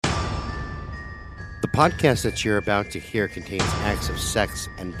The podcast that you're about to hear contains acts of sex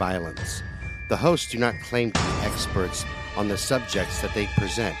and violence. The hosts do not claim to be experts on the subjects that they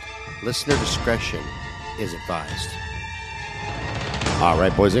present. Listener discretion is advised. All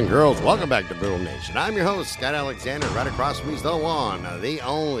right, boys and girls, welcome back to Boom Nation. I'm your host, Scott Alexander. Right across from me is the one, the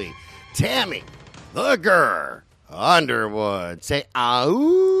only, Tammy, the girl, Underwood. Say,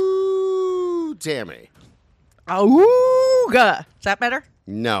 "Ow, Tammy." Auga. Is that better?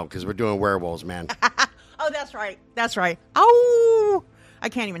 No, because we're doing werewolves, man. Oh, that's right. That's right. Ow. I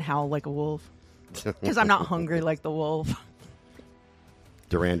can't even howl like a wolf because I'm not hungry like the wolf.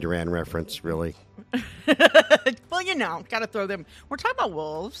 Duran Duran reference, really. Well, you know, got to throw them. We're talking about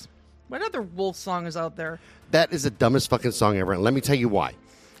wolves. What other wolf song is out there? That is the dumbest fucking song ever, and let me tell you why.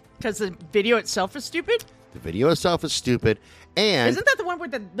 Because the video itself is stupid? The video itself is stupid, and... Isn't that the one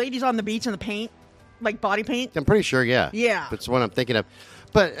with the ladies on the beach in the paint? Like body paint? I'm pretty sure, yeah. Yeah. That's what I'm thinking of.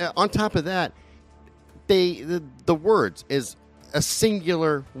 But on top of that, the words is a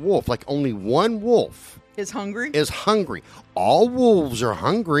singular wolf. Like only one wolf Is hungry? is hungry. All wolves are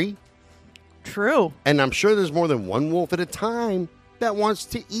hungry. True. And I'm sure there's more than one wolf at a time that wants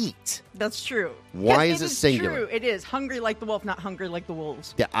to eat. That's true. Why Yes, is it singular? True. It is. Hungry like the wolf, not hungry like the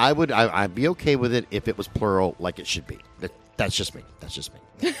wolves. Yeah, I'd be okay with it if it was plural like it should be. That's just me. That's just me.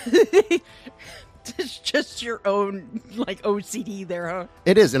 It's just your own, like, OCD there, huh?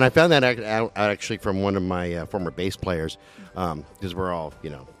 It is, and I found that out actually from one of my former bass players, because we're all,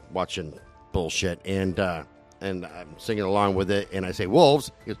 watching bullshit, and I'm singing along with it, and I say,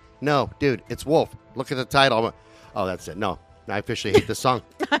 wolves? He goes, no, dude, it's wolf. Look at the title. I'm like, oh, that's it. No, I officially hate this song.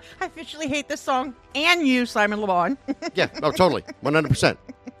 I officially hate this song. And you, Simon Le Bon. Yeah, no, totally, 100%.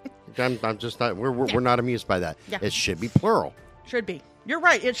 I'm just not, we're not amused by that. Yeah. It should be plural. Should be. You're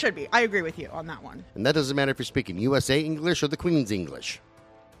right. It should be. I agree with you on that one. And that doesn't matter if you're speaking USA English or the Queen's English.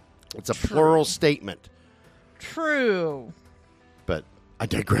 It's a True. plural statement. True. But I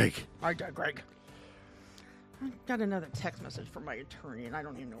did, Greg. I got Greg. I got another text message from my attorney, and I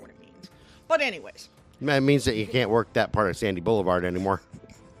don't even know what it means. But anyways. That means that you can't work that part of Sandy Boulevard anymore.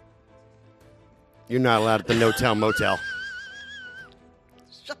 You're not allowed at the no-tell motel.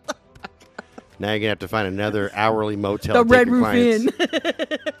 Shut the Now you're going to have to find another hourly motel. The to Red take your Roof clients. Inn.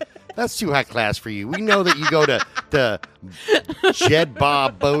 That's too high class for you. We know that you go to Jed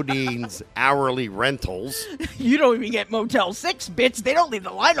Bob Bodine's hourly rentals. You don't even get Motel 6, bitch. They don't leave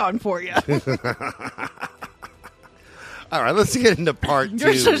the light on for you. All right, let's get into part 2.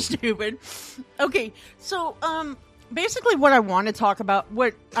 You're so stupid. Okay, so basically what I want to talk about,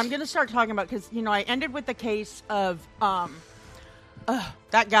 what I'm going to start talking about, because, I ended with the case of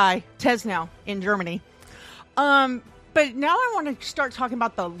that guy, Tesnow, in Germany. But now I want to start talking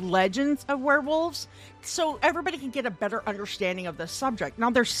about the legends of werewolves so everybody can get a better understanding of the subject. Now,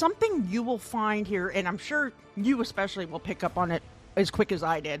 there's something you will find here, and I'm sure you especially will pick up on it as quick as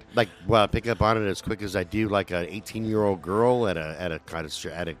I did. Like, well, pick up on it as quick as I do, like an 18-year-old girl at a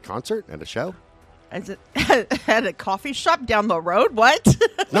concert, at a show. Is it at a coffee shop down the road? What?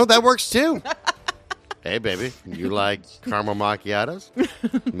 No, that works too. Hey, baby, you like caramel macchiatos?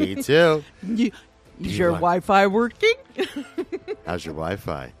 Me too. Is your Wi-Fi working? How's your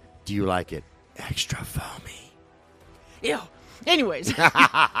Wi-Fi? Do you like it extra foamy? Ew. Anyways.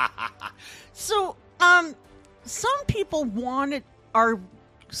 So, some people are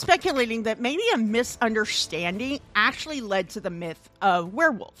speculating that maybe a misunderstanding actually led to the myth of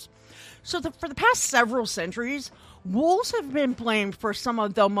werewolves. So for the past several centuries, wolves have been blamed for some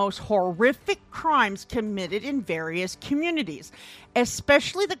of the most horrific crimes committed in various communities,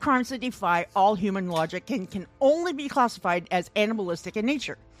 especially the crimes that defy all human logic and can only be classified as animalistic in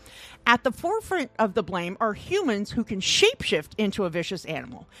nature. At the forefront of the blame are humans who can shapeshift into a vicious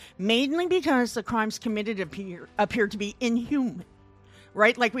animal, mainly because the crimes committed appear to be inhuman,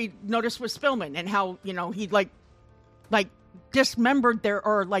 right? Like we noticed with Spillman and how, he like dismembered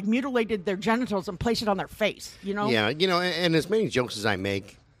or mutilated their genitals and placed it on their face, Yeah, and as many jokes as I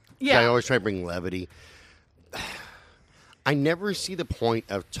make, Yeah. I always try to bring levity. I never see the point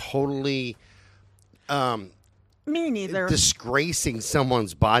of totally Me neither. disgracing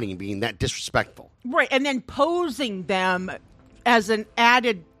someone's body and being that disrespectful. Right, and then posing them as an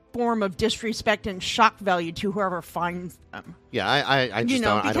added form of disrespect and shock value to whoever finds them. Yeah, I just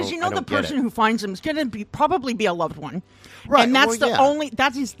don't. Because I don't the get person it. who finds them is going to probably be a loved one, Right, And that's well, yeah.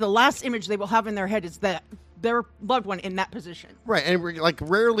 that is the last image they will have in their head is that their loved one in that position. Right, and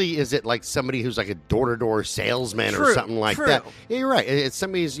rarely is it like somebody who's like a door-to-door salesman or True, something like true. that. Yeah, you're right. It's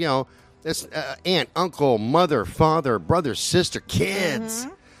somebody's, it's aunt, uncle, mother, father, brother, sister, kids.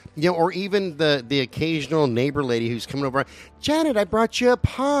 Mm-hmm. Or even the occasional neighbor lady who's coming over. Janet, I brought you a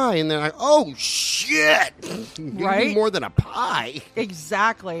pie, and they're like, "Oh shit!" Right? Need more than a pie.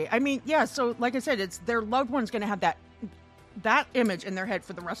 Exactly. I mean, yeah. So, like I said, it's their loved one's going to have that image in their head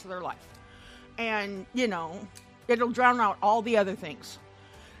for the rest of their life, and it'll drown out all the other things.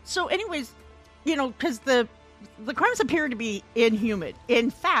 So, anyways, because the crimes appear to be inhuman.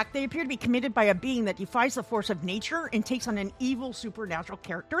 In fact, they appear to be committed by a being that defies the force of nature and takes on an evil supernatural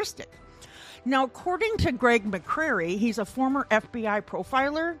characteristic. Now, according to Greg McCrary, he's a former FBI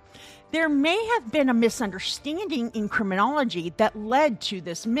profiler, there may have been a misunderstanding in criminology that led to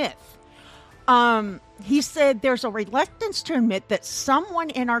this myth. He said there's a reluctance to admit that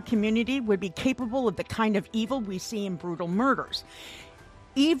someone in our community would be capable of the kind of evil we see in brutal murders.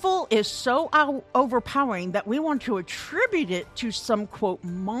 Evil is so overpowering that we want to attribute it to some, quote,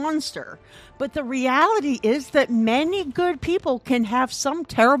 monster. But the reality is that many good people can have some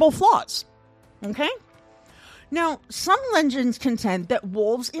terrible flaws. Okay? Now, some legends contend that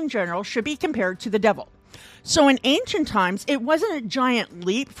wolves in general should be compared to the devil. So in ancient times, it wasn't a giant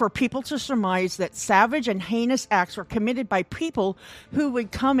leap for people to surmise that savage and heinous acts were committed by people who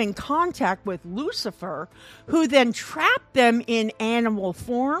would come in contact with Lucifer, who then trapped them in animal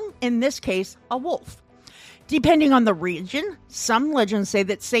form, in this case, a wolf. Depending on the region, some legends say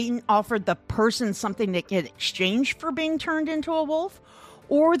that Satan offered the person something to get exchanged for being turned into a wolf,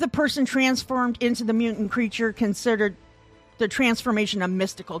 or the person transformed into the mutant creature considered the transformation a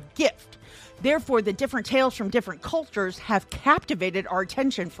mystical gift. Therefore, the different tales from different cultures have captivated our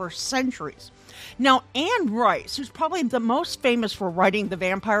attention for centuries. Now, Anne Rice, who's probably the most famous for writing the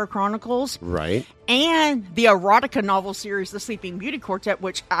Vampire Chronicles, right, and the erotica novel series, The Sleeping Beauty Quartet,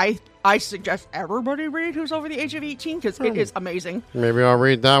 which I suggest everybody read who's over the age of 18, because it is amazing. Maybe I'll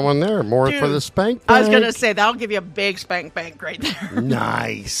read that one there. More Dude, for the spank bank. I was going to say, that'll give you a big spank bank right there.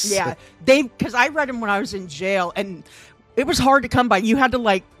 Nice. Yeah. Because I read them when I was in jail, and it was hard to come by. You had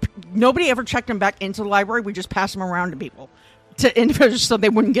to, nobody ever checked them back into the library. We just passed them around to people, to individuals, so they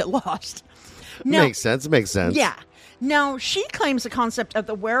wouldn't get lost. Now, makes sense. Yeah. Now, she claims the concept of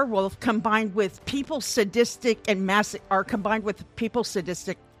the werewolf combined with people's sadistic and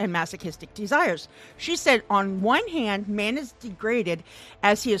masochistic desires. She said, on one hand, man is degraded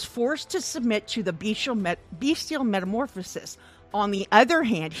as he is forced to submit to the bestial metamorphosis. On the other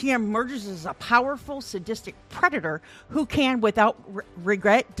hand, he emerges as a powerful, sadistic predator who can, without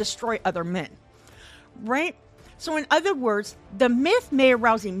regret, destroy other men. Right? So in other words, the myth may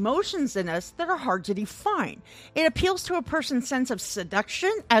arouse emotions in us that are hard to define. It appeals to a person's sense of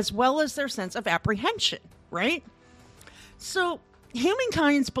seduction as well as their sense of apprehension, right? So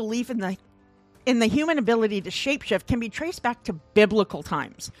humankind's belief in the human ability to shapeshift can be traced back to biblical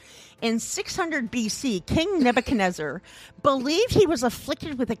times. In 600 BC, King Nebuchadnezzar believed he was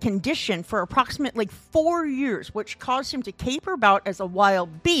afflicted with a condition for approximately 4 years, which caused him to caper about as a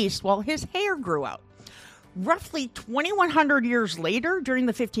wild beast while his hair grew out. Roughly 2,100 years later, during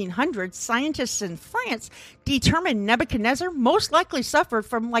the 1500s, scientists in France determined Nebuchadnezzar most likely suffered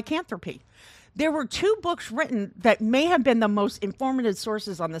from lycanthropy. There were 2 books written that may have been the most informative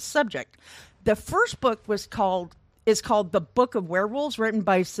sources on the subject. The first book is called The Book of Werewolves, written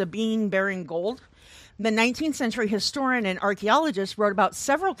by Sabine Baring-Gould. The 19th century historian and archaeologist wrote about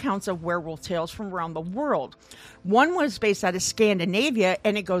several accounts of werewolf tales from around the world. One was based out of Scandinavia,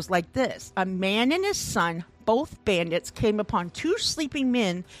 and it goes like this. A man and his son, both bandits, came upon 2 sleeping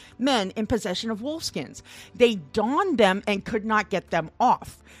men in possession of wolfskins. They donned them and could not get them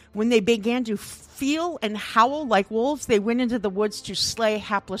off. When they began to feel and howl like wolves, they went into the woods to slay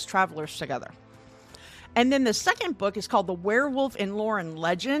hapless travelers together. And then the second book is called The Werewolf in Lore and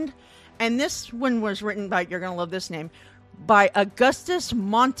Legend. And this one was written by, you're going to love this name, by Augustus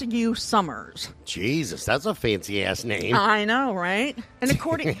Montague Summers. Jesus, that's a fancy-ass name. I know, right? And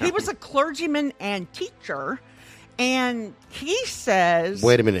he was a clergyman and teacher, and he says...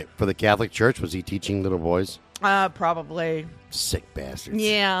 Wait a minute. For the Catholic Church, was he teaching little boys? Probably. Sick bastards.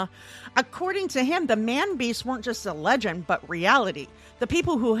 Yeah. According to him, the man-beasts weren't just a legend, but reality. The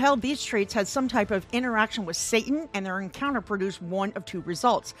people who held these traits had some type of interaction with Satan, and their encounter produced one of 2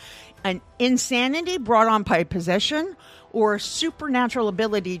 results. An insanity brought on by possession, or a supernatural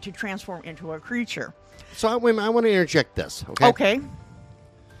ability to transform into a creature. So I want to interject this, okay? Okay.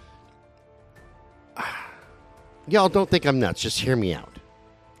 Y'all don't think I'm nuts. Just hear me out.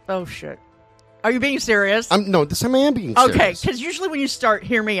 Oh, shit. Are you being serious? No, this time I am being serious. Okay, because usually when you start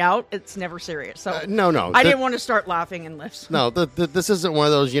hear me out, it's never serious. So no. I didn't want to start laughing in lifts. No, this isn't one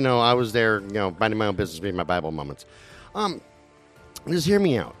of those, I was there, minding my own business, reading my Bible moments. Just hear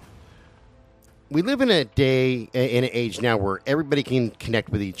me out. we live in a day, in an age now where everybody can connect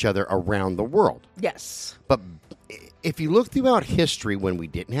with each other around the world. Yes. But if you look throughout history, when we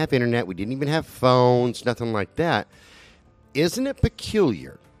didn't have internet, we didn't even have phones, nothing like that, isn't it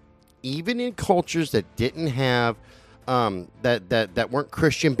peculiar, even in cultures that didn't have, that weren't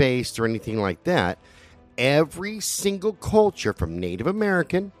Christian-based or anything like that, every single culture, from Native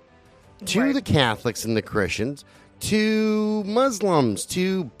American to the Catholics and the Christians to Muslims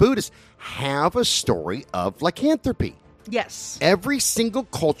to Buddhists, have a story of lycanthropy. Yes. Every single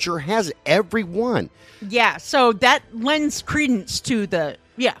culture has every one. Yeah, so that lends credence to the,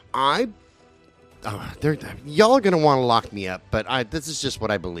 yeah. Y'all are going to want to lock me up, but this is just what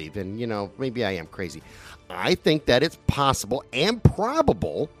I believe. And, maybe I am crazy. I think that it's possible and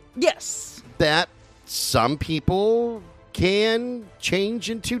probable. Yes. That some people can change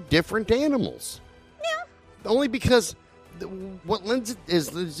into different animals. Yeah. Only because what lends it is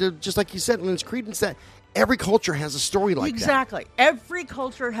just like you said, lends credence that every culture has a story like that. Exactly. Every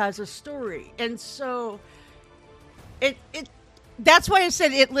culture has a story. And so that's why I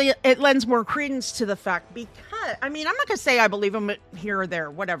said it lends more credence to the fact, because, I'm not going to say I believe them here or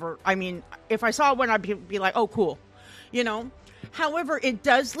there, whatever. If I saw one, I'd be like, oh, cool. However, it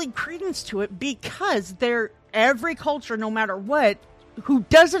does lend credence to it because every culture, no matter what, who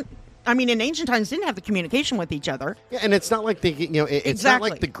doesn't, in ancient times didn't have the communication with each other. Yeah, and it's not like it's not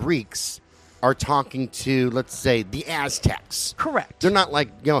like the Greeks are talking to, let's say, the Aztecs. Correct. They're not like,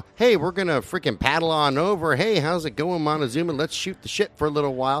 hey, we're going to freaking paddle on over. Hey, how's it going, Montezuma? Let's shoot the shit for a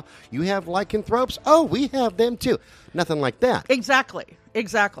little while. You have lycanthropes? Oh, we have them too. Nothing like that. Exactly.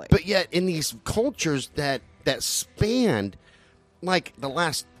 But yet, in these cultures that spanned, like, the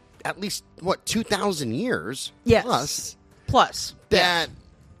last, at least, 2,000 years? Yes. Plus. That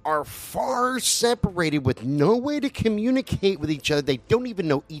are far separated with no way to communicate with each other. They don't even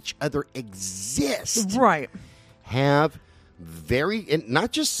know each other exist. Right. Have and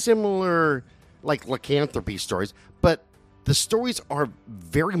not just similar, like, lycanthropy stories, but the stories are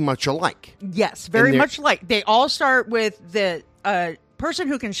very much alike. Yes, very much alike. They all start with the person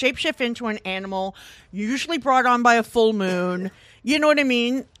who can shapeshift into an animal, usually brought on by a full moon. You know what I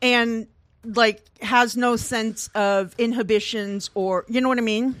mean? And has no sense of inhibitions or, you know what I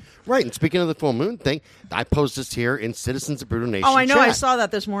mean? Right. And speaking of the full moon thing, I posed this here in Citizens of Brutal Nation. Oh, I know. Chat, I saw that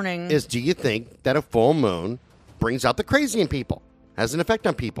this morning. Do you think that a full moon brings out the crazy in people, has an effect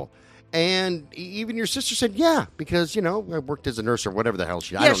on people? And even your sister said, yeah, because, I worked as a nurse or whatever the hell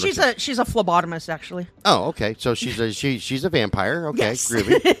she. Yeah, she's a phlebotomist, actually. Oh, okay. So she's a vampire. Okay, yes.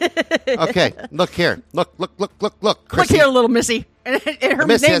 Groovy. Okay, look here. Look. Look here, little Missy. And her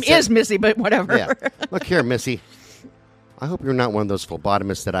name is Missy, but whatever. Yeah. Look here, Missy. I hope you're not one of those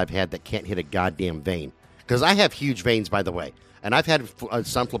phlebotomists that I've had that can't hit a goddamn vein. Because I have huge veins, by the way. And I've had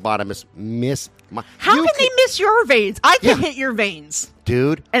some phlebotomists miss my... How can they miss your veins? I can hit your veins.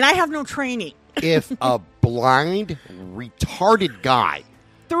 Dude. And I have no training. If a blind, retarded guy...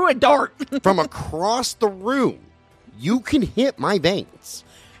 threw a dart. from across the room, you can hit my veins.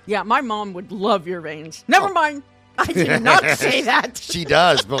 Yeah, my mom would love your veins. Never mind. I did not say that. She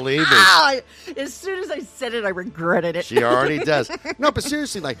does, believe me. As soon as I said it, I regretted it. She already does. No, but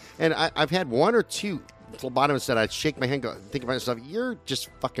seriously, and I've had one or two phlebotomists that I'd shake my hand and think about myself, you're just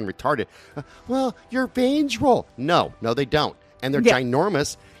fucking retarded. Well, your veins roll. No, they don't. And they're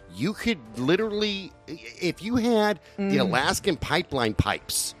ginormous. You could literally, if you had the Alaskan pipeline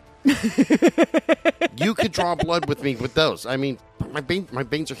pipes, you could draw blood with me with those. My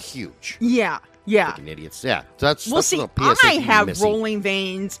veins are huge. Yeah. Fucking idiots. Yeah. So that's see, a little PSA I have rolling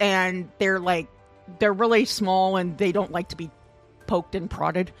veins, and they're really small, and they don't like to be poked and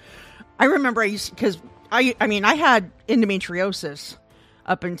prodded. I remember because I had endometriosis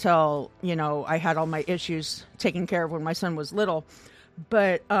up until, I had all my issues taken care of when my son was little.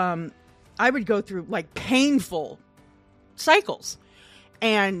 But I would go through painful cycles.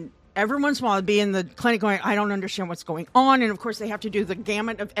 And every once in a while I'd be in the clinic going, I don't understand what's going on. And of course they have to do the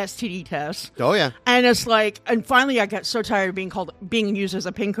gamut of STD tests. Oh, yeah. And it's and finally I got so tired of being used as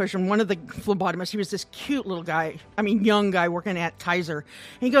a pincushion. One of the phlebotomists, he was this cute little guy, young guy working at Kaiser.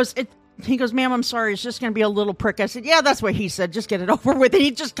 And he goes, ma'am, I'm sorry, it's just going to be a little prick. I said, yeah, that's what he said. Just get it over with. And he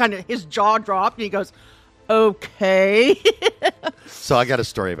just his jaw dropped and he goes, okay. So I got a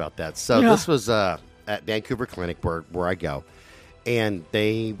story about that. So this was at Vancouver Clinic where I go. And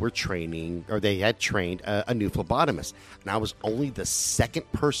they were they had trained a new phlebotomist. And I was only the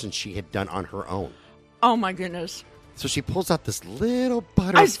second person she had done on her own. Oh, my goodness. So she pulls out this little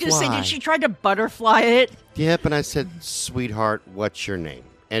butterfly. I was going to say, did she try to butterfly it? Yep, and I said, sweetheart, what's your name?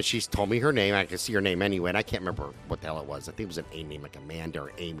 And she's told me her name. I can see her name anyway, and I can't remember what the hell it was. I think it was an A name, like Amanda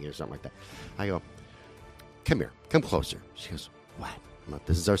or Amy or something like that. I go, come here. Come closer. She goes, what? I'm like,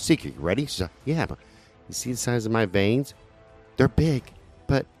 this is our secret. You ready? She's like, yeah. But you see the size of my veins? They're big,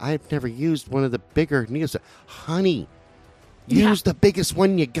 but I've never used one of the bigger needles. Honey, use the biggest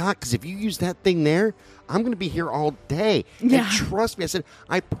one you got, because if you use that thing there, I'm going to be here all day. Yeah. And trust me, I said,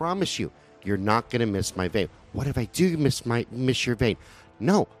 I promise you, you're not going to miss my vein. What if I do miss your vein?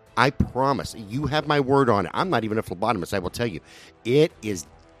 No, I promise. You have my word on it. I'm not even a phlebotomist. I will tell you, it is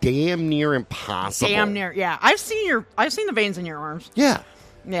damn near impossible. Damn near, yeah. I've seen the veins in your arms. Yeah.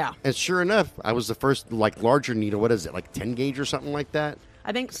 Yeah. And sure enough, I was the first, like, larger needle. What is it, like 10 gauge or something like that?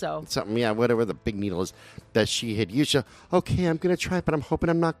 I think so. Something, yeah, whatever the big needle is that she had used. She, okay, I'm going to try it, but I'm hoping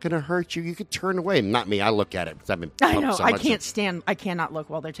I'm not going to hurt you. You could turn away. Not me. I look at it because I've been I know. so I much. I cannot look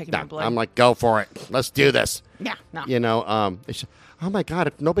while they're taking my blood. I'm like, go for it. Let's do this. Yeah, no. You know, she, oh my God,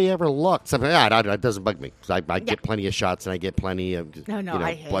 if nobody ever looks. I mean, it doesn't bug me because I get plenty of shots and I get plenty of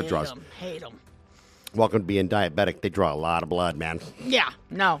I blood draws. hate them. Welcome to being diabetic. They draw a lot of blood, man. Yeah,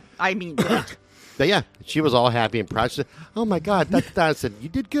 no. I mean, But yeah, she was all happy and proud. She said, oh my God. I said, you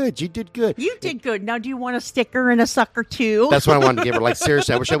did good. You did good. you did good. Now, do you want a sticker and a sucker too? That's what I wanted to give her. Like,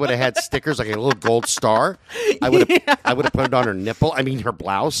 seriously, I wish I would have had stickers, like a little gold star. I would have put it on her nipple. I mean, her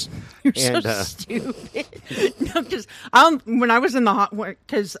blouse. You're And, so stupid. No, because when I was in the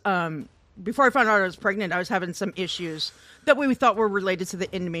because before I found out I was pregnant, I was having some issues that we thought were related to the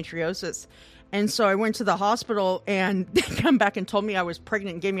endometriosis. And so I went to the hospital, and they come back and told me I was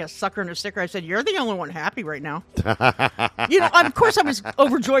pregnant and gave me a sucker and a sticker. I said, you're the only one happy right now. Of course, I was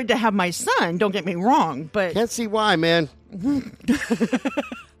overjoyed to have my son. Don't get me wrong. But can't see why, man. I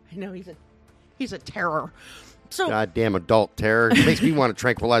know he's a terror. So, goddamn adult terror. It makes me want to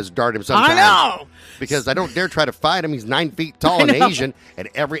tranquilize dart him sometimes. I know. Because I don't dare try to fight him. He's 9 feet tall and Asian. And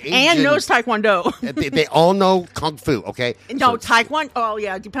every Asian. And knows Taekwondo. they all know Kung Fu, okay? No, So Taekwondo. Oh,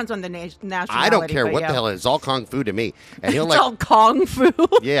 yeah. It depends on the nationality. I don't care but what yeah. the hell it is. It's all Kung Fu to me. And he'll It's all Kung Fu.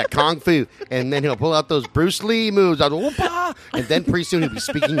 yeah, Kung Fu. And then he'll pull out those Bruce Lee moves. I'll go, "Whoop-ah!" And then pretty soon he'll be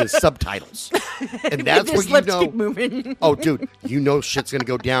speaking in subtitles. And that's His when you lips know. keep moving. Oh, dude, you know shit's going to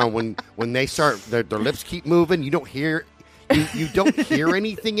go down when they start, their lips keep moving. You don't hear. You don't hear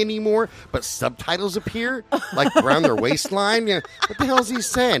anything anymore, but subtitles appear, like around their waistline. Yeah, what the hell is he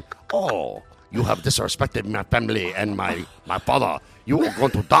saying? Oh, you have disrespected my family and my father. You are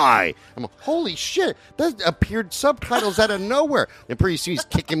going to die. I'm like, holy shit. That appeared subtitles out of nowhere. And pretty soon he's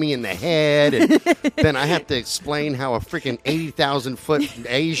kicking me in the head. And then I have to explain how a freaking 80,000-foot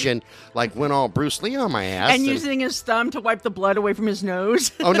Asian went all Bruce Lee on my ass. And using his thumb to wipe the blood away from his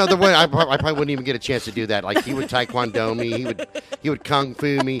nose. Oh no, I probably wouldn't even get a chance to do that. Like he would Taekwondo me, he would Kung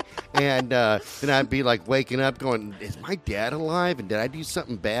Fu me, and then I'd be like waking up, going, "Is my dad alive? And did I do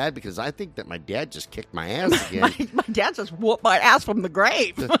something bad? Because I think that my dad just kicked my ass again." my dad just whooped my ass from the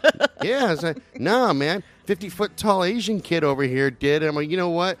grave. Yeah, I was like, "No, man, 50-foot tall Asian kid over here did." And I'm like, you know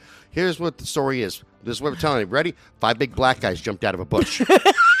what? Here's what the story is. This is what I'm telling you. Ready? 5 big black guys jumped out of a bush.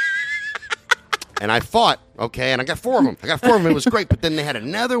 And I fought, okay, and I got 4 of them. It was great, but then they had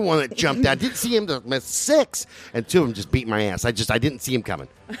another one that jumped out. I didn't see him till 6, and 2 of them just beat my ass. I didn't see him coming.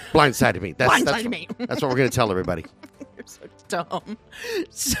 Blindsided me. Blindsided me. That's what we're going to tell everybody. You're so dumb.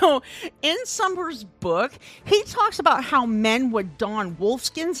 So, in Summer's book, he talks about how men would don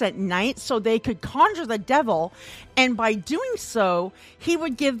wolfskins at night so they could conjure the devil, and by doing so, he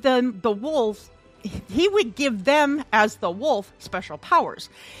would give them as the wolf special powers.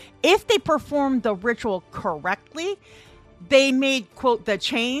 If they performed the ritual correctly, they made, quote, the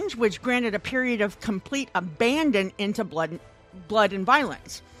change, which granted a period of complete abandon into blood and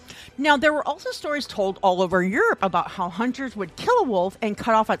violence. Now, there were also stories told all over Europe about how hunters would kill a wolf and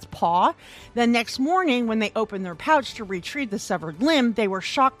cut off its paw. The next morning, when they opened their pouch to retrieve the severed limb, they were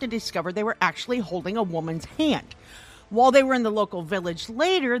shocked to discover they were actually holding a woman's hand. While they were in the local village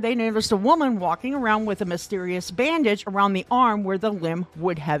later, they noticed a woman walking around with a mysterious bandage around the arm where the limb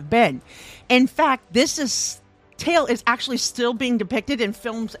would have been. In fact, this tale is actually still being depicted in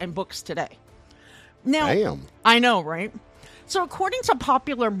films and books today. Now, Damn. I know, right? So according to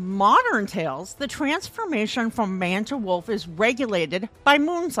popular modern tales, the transformation from man to wolf is regulated by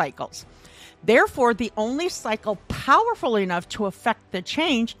moon cycles. Therefore, the only cycle powerful enough to affect the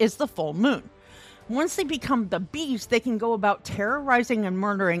change is the full moon. Once they become the beast, they can go about terrorizing and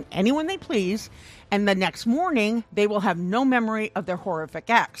murdering anyone they please, and the next morning, they will have no memory of their horrific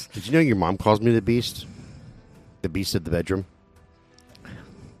acts. Did you know your mom calls me the beast? The beast of the bedroom?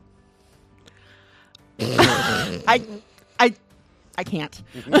 I can't.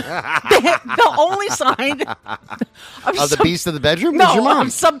 The only sign of the beast of the bedroom? No, Is your mom.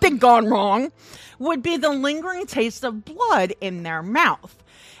 of something gone wrong would be the lingering taste of blood in their mouth.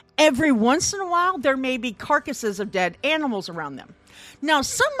 Every once in a while, there may be carcasses of dead animals around them. Now,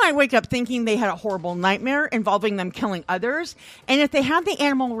 some might wake up thinking they had a horrible nightmare involving them killing others, and if they had the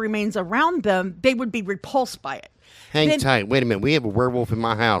animal remains around them, they would be repulsed by it. Hang tight. Wait a minute. We have a werewolf in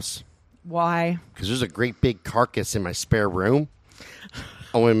my house. Why? Because there's a great big carcass in my spare room.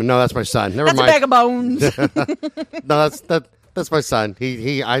 Oh, wait a minute. No, that's my son. Never That's mind. a bag of bones. No, that's my son.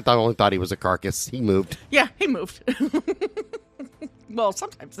 I only thought he was a carcass. He moved. Yeah, he moved. Well,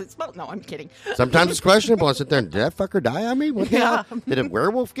 sometimes it smells. No, I'm kidding. Sometimes it's questionable. I sit there and did that fucker die on me? What the Yeah. hell? Did a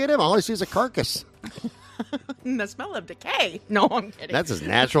werewolf get him? All I see is a carcass. The smell of decay. No, I'm kidding. That's his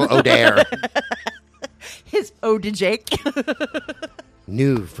natural odor. His ode to Jake.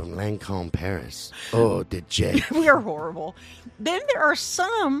 New from Lancôme, Paris. Oh, de Jake. We are horrible. Then there are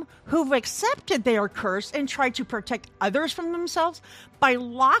some who've accepted they are cursed and try to protect others from themselves by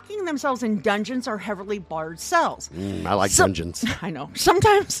locking themselves in dungeons or heavily barred cells. I like dungeons. I know.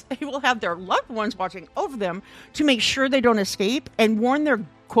 Sometimes they will have their loved ones watching over them to make sure they don't escape and warn their,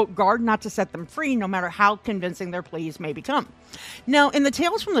 quote, guard not to set them free, no matter how convincing their pleas may become. Now, in the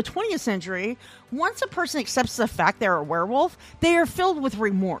tales from the 20th century, once a person accepts the fact they're a werewolf, they are filled with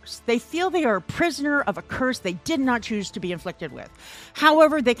remorse. They feel they are a prisoner of a curse they did not choose to be inflicted with.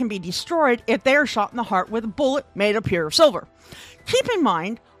 However, they can be destroyed if they are shot in the heart with a bullet made of pure silver. Keep in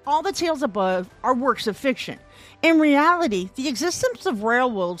mind, all the tales above are works of fiction. In reality, the existence of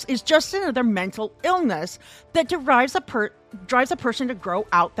werewolves is just another mental illness that drives a person to grow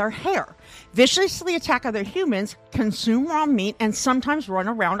out their hair, viciously attack other humans, consume raw meat, and sometimes run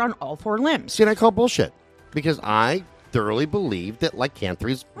around on all four limbs. See, and I call bullshit. Because I thoroughly believe that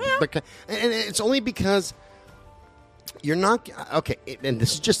lycanthropy and it's only because you're not... Okay, and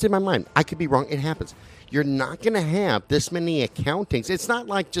this is just in my mind. I could be wrong. It happens. You're not going to have this many accountings. It's not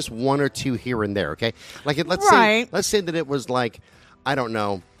like just one or two here and there, okay? Like, let's say that it was like, I don't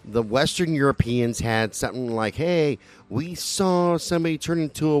know, the Western Europeans had something like, hey, we saw somebody turn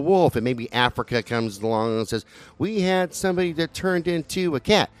into a wolf, and maybe Africa comes along and says, we had somebody that turned into a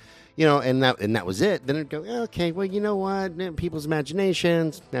cat, you know, and that was it. Then it'd go, okay, well, you know what, people's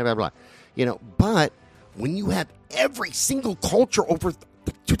imaginations, blah, blah, blah. You know, but when you have every single culture over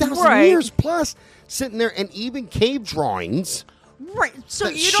 2,000 years plus sitting there, and even cave drawings, right? So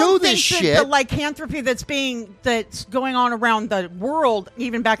you show don't this think shit. that the lycanthropy that's going on around the world,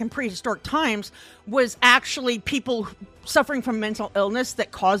 even back in prehistoric times, was actually people suffering from mental illness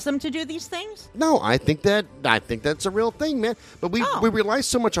that caused them to do these things? No, I think that's a real thing, man. But we rely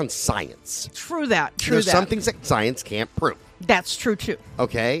so much on science. True that. There's some things that science can't prove. That's true too.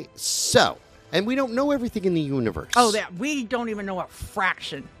 Okay, so, and we don't know everything in the universe. Oh, that we don't even know a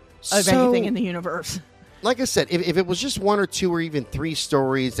fraction of anything in the universe. Like I said, if it was just one or two or even three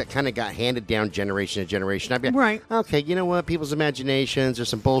stories that kind of got handed down generation to generation, I'd be like, okay, you know what? People's imaginations, there's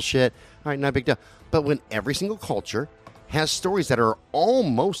some bullshit. All right, not a big deal. But when every single culture has stories that are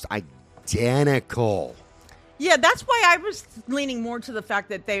almost identical. Yeah, that's why I was leaning more to the fact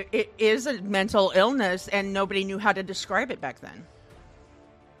that it is a mental illness and nobody knew how to describe it back then.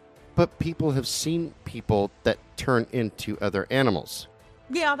 But people have seen people that turn into other animals.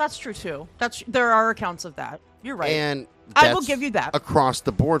 Yeah, that's true too. There are accounts of that. You're right. And I will give you that. Across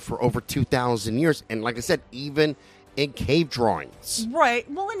the board for over 2,000 years. And like I said, even in cave drawings. Right.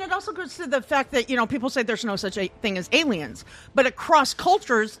 Well, and it also goes to the fact that, you know, people say there's no such a thing as aliens. But across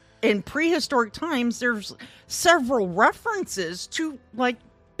cultures in prehistoric times, there's several references to, like,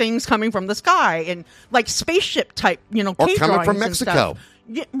 things coming from the sky and, like, spaceship type, you know, cave or coming drawings from and Mexico. stuff.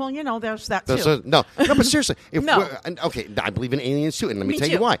 Yeah, well, you know, there's that too. No, but seriously. No. Okay, I believe in aliens too, and let me tell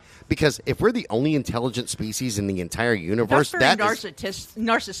too. you why. Because if we're the only intelligent species in the entire universe, that's very is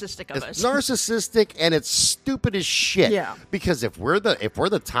narcissistic of us. narcissistic, and it's stupid as shit. Yeah. Because if we're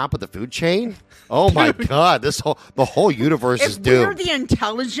the top of the food chain, oh my god, the whole universe is If doomed. we're the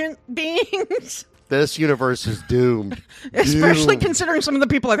intelligent beings, this universe is doomed. especially Doomed. considering some of the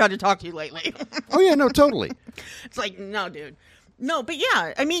people I've had to talk to lately. Oh yeah, no, totally. It's like, no, dude. No, but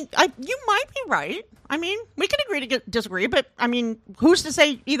yeah, I mean, you might be right. I mean, we can agree to disagree, but I mean, who's to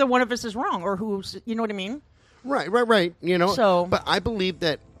say either one of us is wrong or who's, you know what I mean? Right. You know, So- but I believe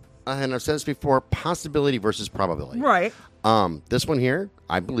that, and I've said this before, possibility versus probability. Right. This one here,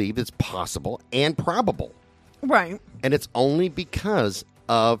 I believe it's possible and probable. Right. And it's only because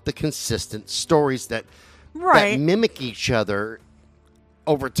of the consistent stories that mimic each other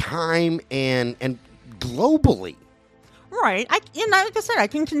over time and globally. Right. Like I said, I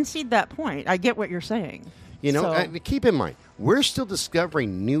can concede that point. I get what you're saying. You know, So- keep in mind, we're still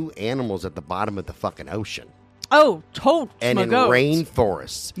discovering new animals at the bottom of the fucking ocean. Oh, totes. And in goats.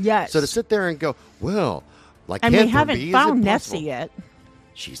 rainforests. Yes. So to sit there and go, well, like And we Canterbury, haven't is found it Nessie possible? yet.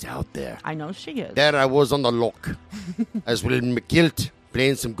 She's out there. I know she is. There I was on the lock as William McKilt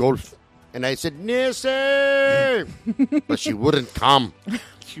playing some golf. And I said, Nessie! But she wouldn't come. She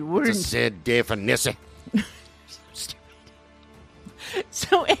It's a wouldn't. sad day for Nessie.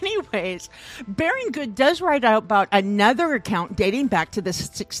 So anyways, Baring Good does write out about another account dating back to the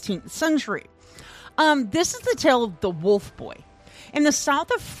 16th century. This is the tale of the Wolf Boy. In the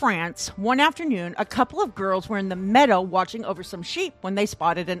south of France, one afternoon, a couple of girls were in the meadow watching over some sheep when they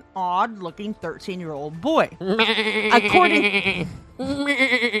spotted an odd-looking 13-year-old boy. According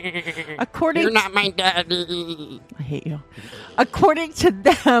You're not my daddy. I hate you. According to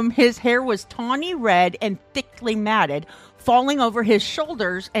them, his hair was tawny red and thickly matted, falling over his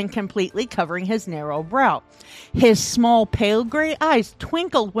shoulders and completely covering his narrow brow. His small, pale gray eyes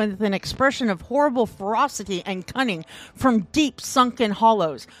twinkled with an expression of horrible ferocity and cunning from deep, sunken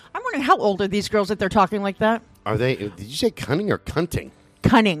hollows. I'm wondering, how old are these girls that they're talking like that? Are they, did you say cunning or cunting?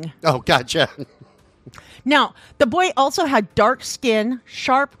 Cunning. Oh, gotcha. Now, the boy also had dark skin,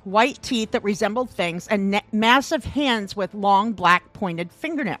 sharp white teeth that resembled fangs, and massive hands with long, black, pointed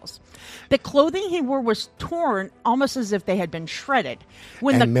fingernails. The clothing he wore was torn, almost as if they had been shredded.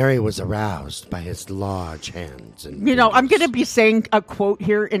 And Mary was aroused by his large hands. And I'm going to be saying a quote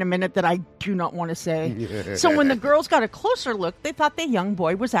here in a minute that I do not want to say. So when the girls got a closer look, they thought the young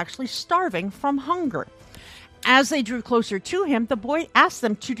boy was actually starving from hunger. As they drew closer to him, the boy asked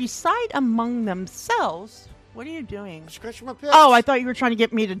them to decide among themselves. What are you doing? Scratching my pits. Oh, I thought you were trying to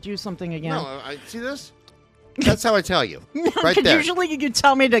get me to do something again. No, I see this? That's how I tell you. Right Because there. usually you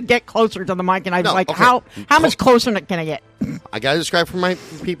tell me to get closer to the mic, and I was No, like, okay. how much closer can I get? I got to describe for my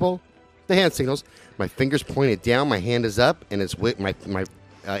people the hand signals. My fingers pointed down, my hand is up, and it's my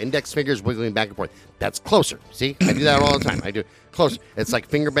index finger is wiggling back and forth. That's closer. See? I do that all the time. I do closer. It's like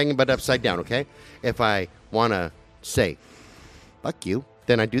finger banging, but upside down, okay? If I want to say, fuck you,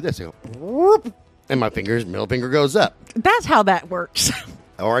 then I do this. I go, whoop, and my middle finger goes up. That's how that works.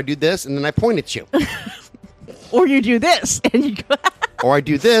 Or I do this, and then I point at you. Or you do this, and you go... Or I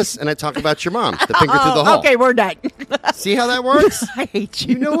do this, and I talk about your mom. The finger through the hole. Okay, we're done. See how that works? I hate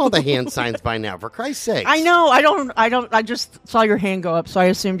you. You know all the hand signs by now, for Christ's sake. I know. I don't. I just saw your hand go up, so I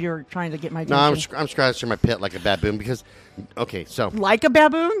assumed you were trying to get my No, attention. I'm scratching my pit like a baboon because, okay, so. Like a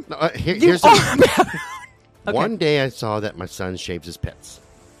baboon? Here's are a baboon. Okay. One day I saw that my son shaves his pits.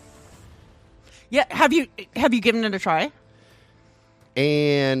 Yeah. Have you given it a try?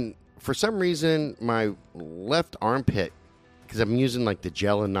 And for some reason, my left armpit, because I'm using like the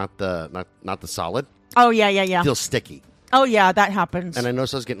gel and not the solid, Oh yeah. feels sticky. Oh yeah, that happens. And I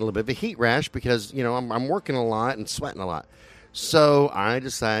noticed I was getting a little bit of a heat rash because, I'm working a lot and sweating a lot. So I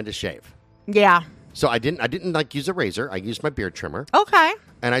decided to shave. Yeah. So I didn't like use a razor. I used my beard trimmer. Okay.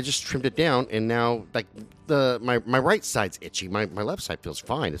 And I just trimmed it down, and now like my right side's itchy. My left side feels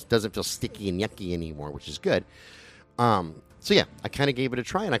fine. It doesn't feel sticky and yucky anymore, which is good. So yeah, I kind of gave it a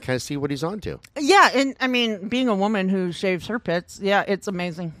try, and I kind of see what he's on to. Yeah, and I mean, being a woman who shaves her pits, yeah, it's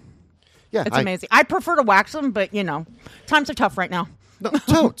amazing. Yeah, It's amazing. I prefer to wax them, but times are tough right now. No,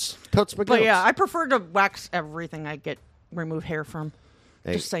 totes my But goats. yeah, I prefer to wax everything I remove hair from.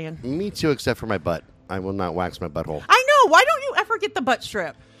 Hey, Just saying. Me too, except for my butt. I will not wax my butthole. I know. Why don't you ever get the butt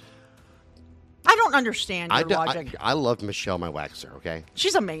strip? I don't understand your logic. I love Michelle, my waxer. Okay,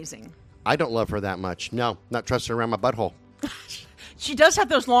 She's amazing. I don't love her that much. No, not trusting her around my butthole. She does have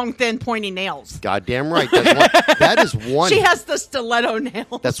those long, thin, pointy nails. Goddamn right. That is one. She has the stiletto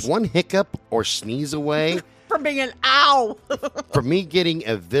nails. That's one hiccup or sneeze away from being an ow. from me getting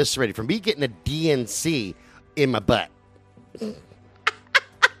eviscerated, from me getting a DNC in my butt.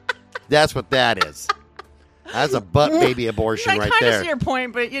 That's what that is. That's a butt baby abortion I right kind of there. see your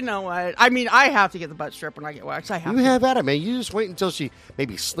point, but you know what? I mean, I have to get the butt strip when I get waxed. I have You to. have at it, man. You just wait until she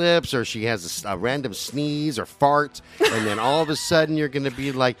maybe slips or she has a random sneeze or fart, and then all of a sudden you're going to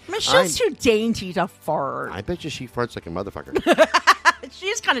be like, Michelle's too dainty to fart. I bet you she farts like a motherfucker.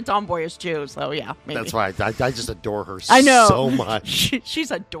 She's kind of tomboyish too, so yeah. Maybe. That's why I just adore her I know so much.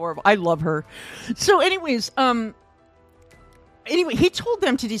 She's adorable. I love her. So, anyways, he told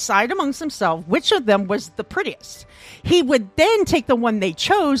them to decide amongst themselves which of them was the prettiest. He would then take the one they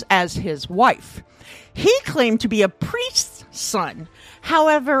chose as his wife. He claimed to be a priest's son.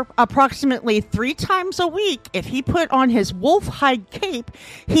 However, approximately 3 times a week, if he put on his wolf hide cape,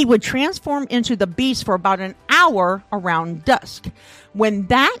 he would transform into the beast for about an hour around dusk. When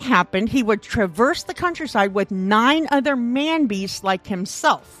that happened, he would traverse the countryside with 9 other man beasts like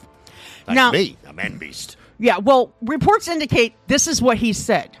himself. Like me, a man beast. Yeah, well, reports indicate this is what he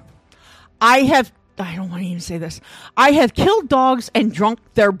said. I don't want to even say this. I have killed dogs and drunk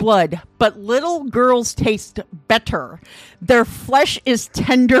their blood, but little girls taste better. Their flesh is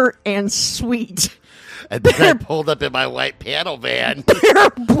tender and sweet. And then I pulled up in my white panel van. Their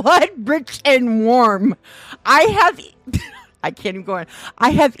blood rich and warm. I can't even go on. I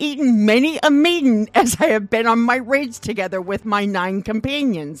have eaten many a maiden as I have been on my raids together with my 9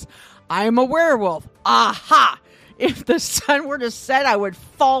 companions. I am a werewolf. Aha! If the sun were to set, I would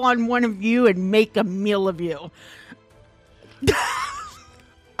fall on one of you and make a meal of you.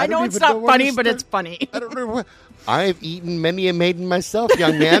 I know it's not funny, but it's funny. I don't know what. I've eaten many a maiden myself,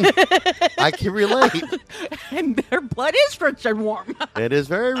 young man. I can relate. And their blood is rich and warm. It is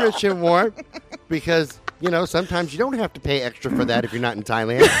very rich and warm because, sometimes you don't have to pay extra for that if you're not in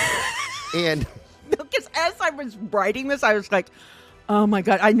Thailand. And because as I was writing this, I was like, oh my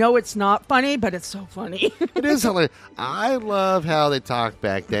God, I know it's not funny, but it's so funny. It is hilarious. I love how they talked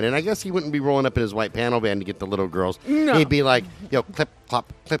back then. And I guess he wouldn't be rolling up in his white panel van to get the little girls. No. He'd be like, clip,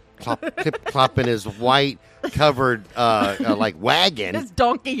 clop, clip, clop, clip, clop in his white covered wagon. This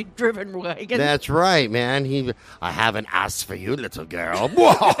donkey-driven wagon. That's right, man. I have an ass for you, little girl.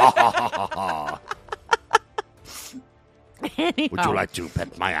 Anyhow. Would you like to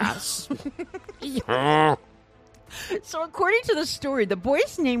pet my ass? So according to the story, the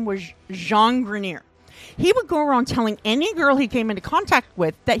boy's name was Jean Grenier. He would go around telling any girl he came into contact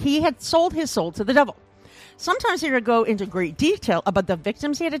with that he had sold his soul to the devil. Sometimes he would go into great detail about the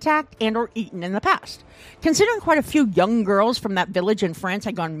victims he had attacked and or eaten in the past. Considering quite a few young girls from that village in France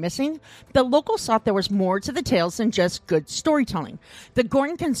had gone missing, the locals thought there was more to the tales than just good storytelling. The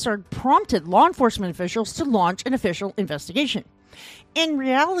growing concern prompted law enforcement officials to launch an official investigation. In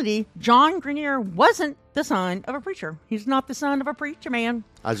reality, John Grenier wasn't the son of a preacher. He's not the son of a preacher man.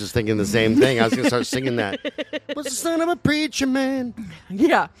 I was just thinking the same thing. I was going to start singing that. Was the son of a preacher man.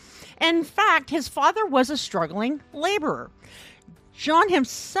 Yeah. In fact, his father was a struggling laborer. John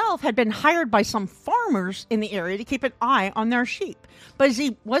himself had been hired by some farmers in the area to keep an eye on their sheep, but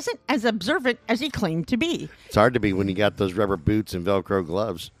he wasn't as observant as he claimed to be. It's hard to be when you got those rubber boots and Velcro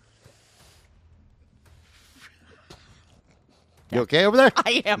gloves. You okay over there?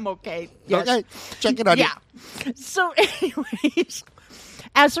 I am okay. Yes. Okay. Check it on you. Yeah. So anyways,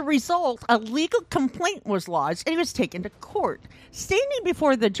 as a result, a legal complaint was lodged and he was taken to court. Standing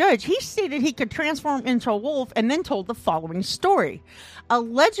before the judge, he stated he could transform into a wolf and then told the following story.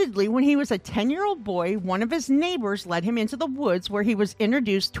 Allegedly, when he was a 10-year-old boy, one of his neighbors led him into the woods where he was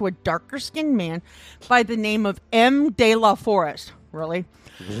introduced to a darker-skinned man by the name of M. de la Forest. Really?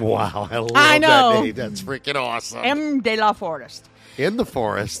 Wow, I love know. that name. That's freaking awesome. M. de la Forest. In the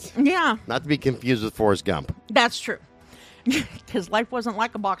forest. Yeah. Not to be confused with Forrest Gump. That's true. Because life wasn't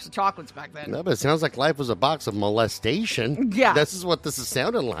like a box of chocolates back then. No, but it sounds like life was a box of molestation. Yeah. This is what this is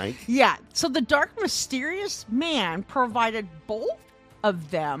sounding like. Yeah. So the dark, mysterious man provided both of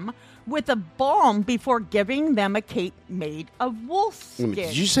them with a balm before giving them a cape made of wolf skin.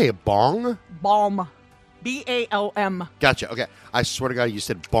 Did you say a bong? Balm. B-A-L-M. Gotcha. Okay. I swear to God, you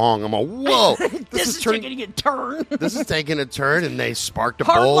said bong. I'm whoa. This is taking a turn. This is taking a turn, and they sparked a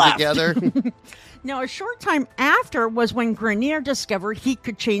Hard bowl left. together. Now, a short time after was when Grenier discovered he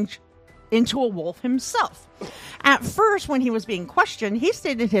could change into a wolf himself. At first, when he was being questioned, he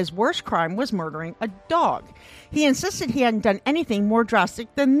stated his worst crime was murdering a dog. He insisted he hadn't done anything more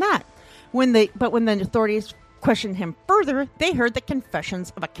drastic than that. But when the authorities questioned him further, they heard the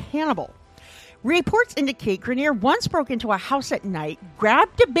confessions of a cannibal. Reports indicate Grenier once broke into a house at night,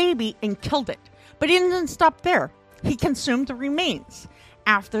 grabbed a baby, and killed it. But he didn't stop there. He consumed the remains.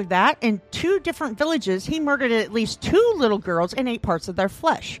 After that, in 2 different villages, he murdered at least 2 little girls and ate parts of their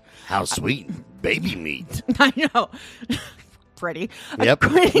flesh. How sweet. Baby meat. I know. Freddie. Yep.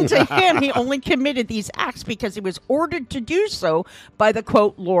 According to him, he only committed these acts because he was ordered to do so by the,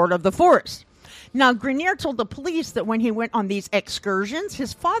 quote, Lord of the Forest. Now, Grenier told the police that when he went on these excursions,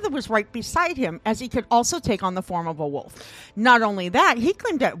 his father was right beside him, as he could also take on the form of a wolf. Not only that, he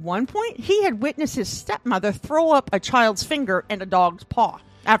claimed at one point he had witnessed his stepmother throw up a child's finger in a dog's paw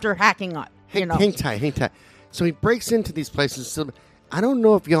after hacking up. Hang tight. So he breaks into these places. So I don't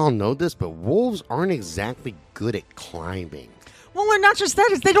know if y'all know this, but wolves aren't exactly good at climbing. Well, they're not just that,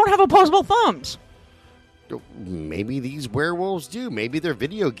 it's they don't have opposable thumbs. Maybe these werewolves do. Maybe they're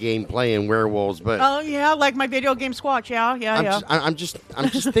video game playing werewolves, but Oh yeah, like my video game Squatch. Yeah. I'm just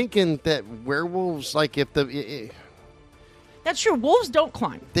thinking that werewolves, like if That's true. Wolves don't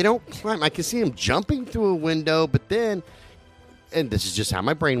climb. they don't climb. I can see them jumping through a window, but then, and this is just how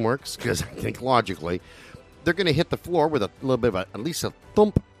my brain works because I think logically, they're going to hit the floor with a little bit of at least a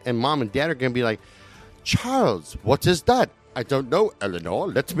thump, and mom and dad are going to be like, Charles, what is that? I don't know, Eleanor.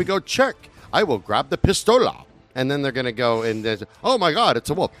 Let me go check. I will grab the pistola. And then they're going to go and, oh, my God, it's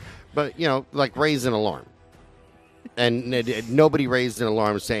a wolf. But, like raise an alarm. And nobody raised an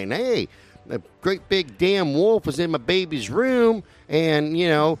alarm saying, hey, a great big damn wolf was in my baby's room and,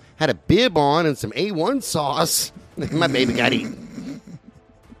 had a bib on and some A1 sauce. My baby got eaten.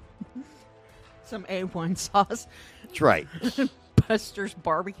 Some A1 sauce. That's right. Buster's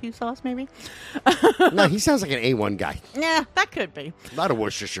barbecue sauce, maybe? No, he sounds like an A1 guy. Yeah, that could be. A lot of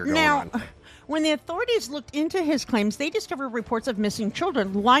Worcestershire going Now, on. when the authorities looked into his claims, they discovered reports of missing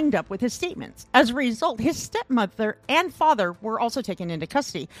children lined up with his statements. As a result, his stepmother and father were also taken into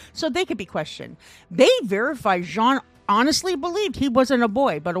custody, so they could be questioned. They verified Jean honestly believed he wasn't a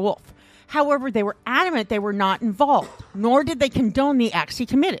boy, but a wolf. However, they were adamant they were not involved, nor did they condone the acts he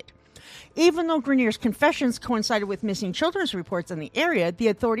committed. Even though Grenier's confessions coincided with missing children's reports in the area, the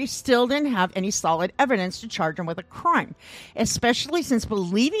authorities still didn't have any solid evidence to charge him with a crime, especially since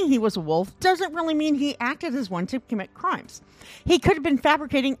believing he was a wolf doesn't really mean he acted as one to commit crimes. He could have been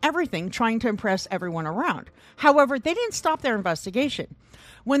fabricating everything, trying to impress everyone around. However, they didn't stop their investigation.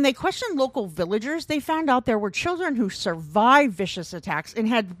 When they questioned local villagers, they found out there were children who survived vicious attacks and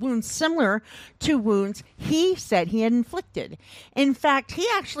had wounds similar to wounds he said he had inflicted. In fact, he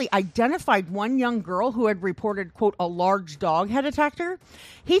actually identified one young girl who had reported, quote, a large dog had attacked her.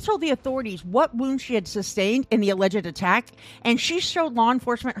 He told the authorities what wounds she had sustained in the alleged attack, and she showed law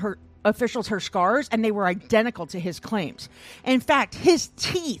enforcement officials her scars, and they were identical to his claims. In fact, his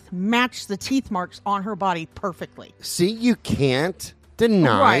teeth matched the teeth marks on her body perfectly. See, you can't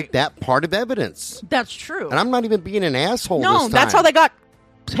deny that part of evidence. That's true. And I'm not even being an asshole this No, time. that's how they got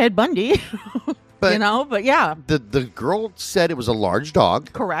Ted Bundy. But but yeah. The girl said it was a large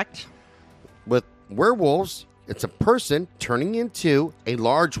dog. Correct. With werewolves, it's a person turning into a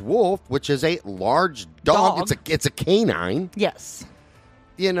large wolf, which is a large dog. It's a canine. Yes.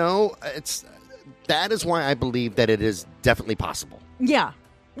 That is why I believe that it is definitely possible. Yeah.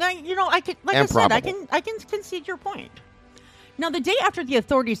 Now, I can, like And I said, probable. I can concede your point. Now, the day after the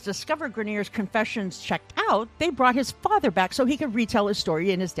authorities discovered Grenier's confessions checked out, they brought his father back so he could retell his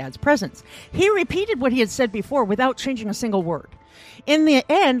story in his dad's presence. He repeated what he had said before without changing a single word. In the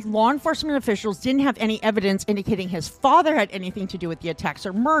end, law enforcement officials didn't have any evidence indicating his father had anything to do with the attacks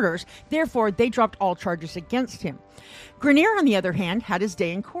or murders. Therefore, they dropped all charges against him. Grenier, on the other hand, had his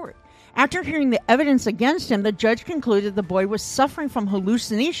day in court. After hearing the evidence against him, the judge concluded the boy was suffering from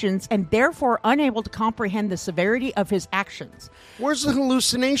hallucinations and therefore unable to comprehend the severity of his actions. Where's the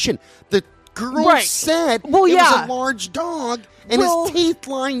hallucination? The girl said it was a large dog and his teeth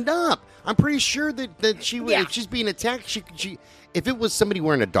lined up. I'm pretty sure that she would, if she's being attacked, she if it was somebody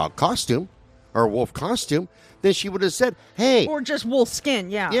wearing a dog costume or a wolf costume, then she would have said, hey. Or just wolf skin,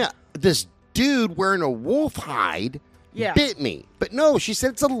 Yeah, this dude wearing a wolf hide bit me. But no, she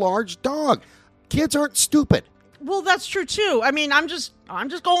said it's a large dog. Kids aren't stupid. Well, that's true too. I mean, I'm just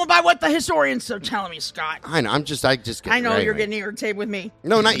going by what the historians are telling me, Scott. I know. I know you're getting irritated with me.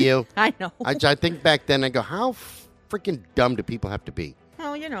 No, not you. I know. I think back then I go, how freaking dumb do people have to be?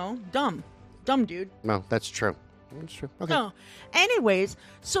 Well, dumb, dude. No, that's true. That's true. Okay. No. Anyways,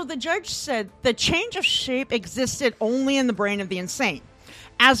 so the judge said the change of shape existed only in the brain of the insane.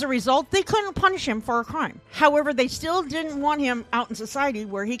 As a result, they couldn't punish him for a crime. However, they still didn't want him out in society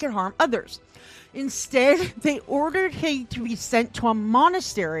where he could harm others. Instead, they ordered him to be sent to a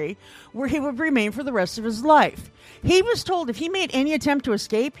monastery where he would remain for the rest of his life. He was told if he made any attempt to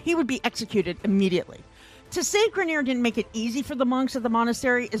escape, he would be executed immediately. To say Grenier didn't make it easy for the monks at the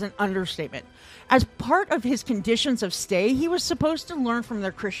monastery is an understatement. As part of his conditions of stay, he was supposed to learn from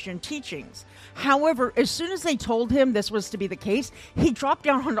their Christian teachings. However, as soon as they told him this was to be the case, he dropped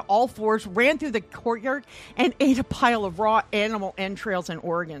down onto all fours, ran through the courtyard, and ate a pile of raw animal entrails and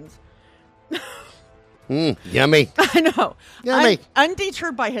organs. Yummy. I know. Yummy.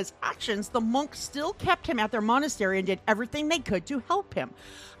 Undeterred by his actions, the monks still kept him at their monastery and did everything they could to help him.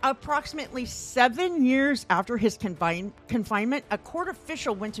 Approximately 7 years after his confinement, a court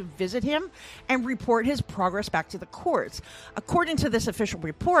official went to visit him and report his progress back to the courts. According to this official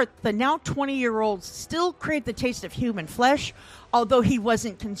report, the now 20-year-old still craved the taste of human flesh, although he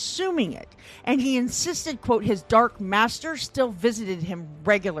wasn't consuming it. And he insisted, quote, his dark master still visited him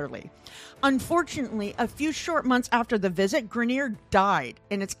regularly. Unfortunately, a few short months after the visit, Grenier died,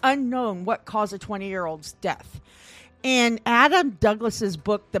 and it's unknown what caused the 20-year-old's death. In Adam Douglas's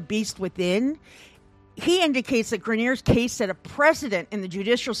book, The Beast Within, he indicates that Grenier's case set a precedent in the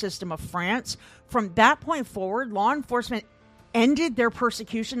judicial system of France. From that point forward, law enforcement ended their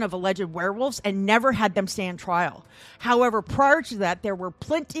persecution of alleged werewolves and never had them stand trial. However, prior to that, there were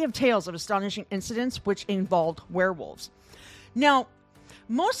plenty of tales of astonishing incidents which involved werewolves. Now,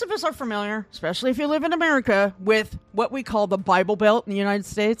 most of us are familiar, especially if you live in America, with what we call the Bible Belt in the United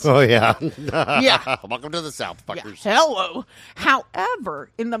States. Oh, yeah. Yeah. Welcome to the South, fuckers. Yeah, hello. However,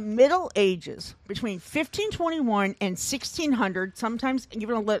 in the Middle Ages, between 1521 and 1600, sometimes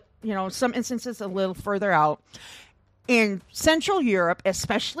even some instances a little further out, in Central Europe,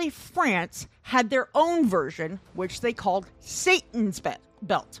 especially France, had their own version, which they called Satan's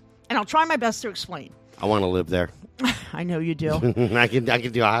Belt. And I'll try my best to explain. I want to live there. I know you do. I can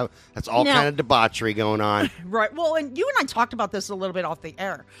do. That's all Now- kind of debauchery going on. Right. Well, and you and I talked about this a little bit off the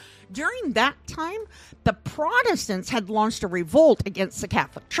air. During that time, the Protestants had launched a revolt against the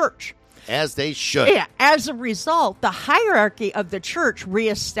Catholic Church. As they should. Yeah. As a result, the hierarchy of the church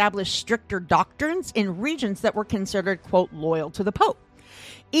reestablished stricter doctrines in regions that were considered, quote, loyal to the Pope.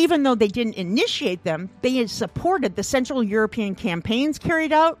 Even though they didn't initiate them, they had supported the Central European campaigns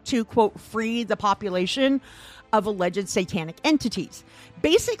carried out to, quote, free the population of alleged satanic entities.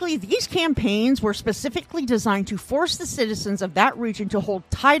 Basically, these campaigns were specifically designed to force the citizens of that region to hold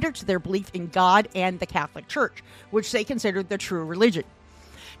tighter to their belief in God and the Catholic Church, which they considered the true religion.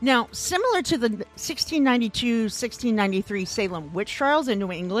 Now, similar to the 1692-1693 Salem witch trials in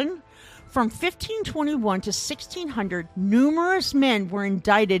New England, from 1521 to 1600, numerous men were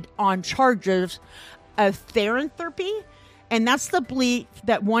indicted on charges of therianthropy, and that's the belief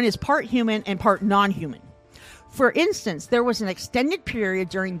that one is part human and part non-human. For instance, there was an extended period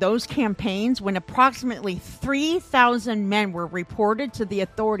during those campaigns when approximately 3,000 men were reported to the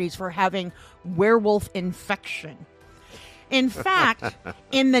authorities for having werewolf infection. In fact,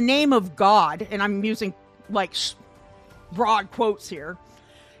 in the name of God, and I'm using like broad quotes here,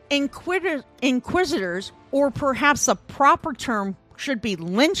 inquisitors, or perhaps a proper term should be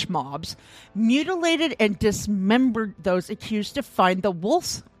lynch mobs, mutilated and dismembered those accused to find the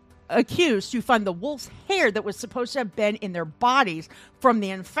wolf's hair that was supposed to have been in their bodies from the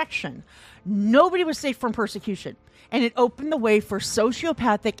infection. Nobody was safe from persecution, and it opened the way for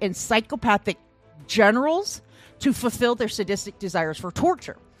sociopathic and psychopathic generals to fulfill their sadistic desires for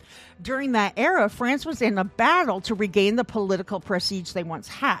torture. During that era, France was in a battle to regain the political prestige they once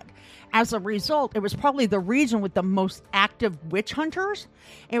had. As a result, it was probably the region with the most active witch hunters.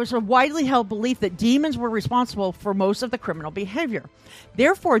 It was a widely held belief that demons were responsible for most of the criminal behavior.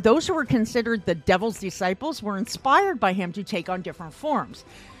 Therefore, those who were considered the devil's disciples were inspired by him to take on different forms.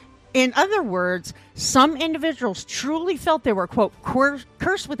 In other words, some individuals truly felt they were, quote,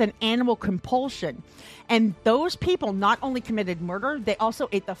 cursed with an animal compulsion. And those people not only committed murder, they also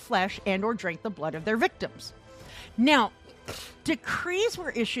ate the flesh and or drank the blood of their victims. Now, decrees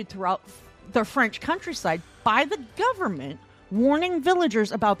were issued throughout the French countryside by the government warning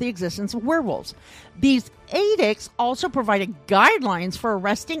villagers about the existence of werewolves. These edicts also provided guidelines for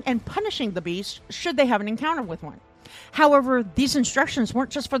arresting and punishing the beast should they have an encounter with one. However, these instructions weren't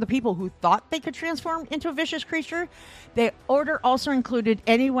just for the people who thought they could transform into a vicious creature. The order also included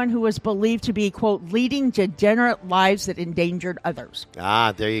anyone who was believed to be, quote, leading degenerate lives that endangered others.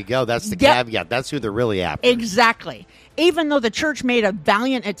 Ah, there you go. That's the caveat. That's who they're really after. Exactly. Even though the church made a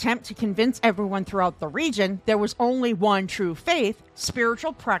valiant attempt to convince everyone throughout the region there was only one true faith,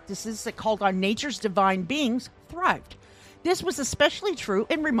 spiritual practices that called on nature's divine beings thrived. This was especially true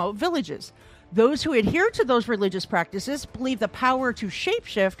in remote villages. Those who adhered to those religious practices believed the power to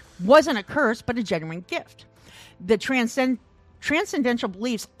shapeshift wasn't a curse, but a genuine gift. The transcendental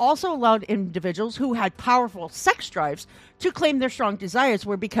beliefs also allowed individuals who had powerful sex drives to claim their strong desires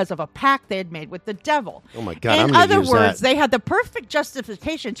were because of a pact they had made with the devil. Oh my God, In I'm other gonna use words, that. they had the perfect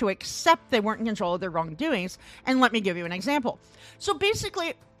justification to accept they weren't in control of their wrongdoings. And let me give you an example. So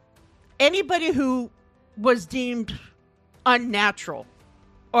basically, anybody who was deemed unnatural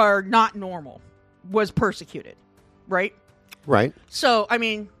or not normal was persecuted, right? Right. So, I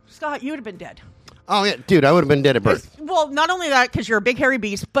mean, Scott, you would have been dead. Oh, yeah. Dude, I would have been dead at birth. Well, not only that, because you're a big hairy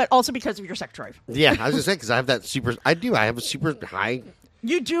beast, but also because of your sex drive. Yeah, I was going to say, because I have that super... I have a super high...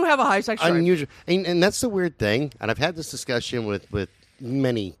 You do have a high sex drive. Unusual. And that's the weird thing. And I've had this discussion with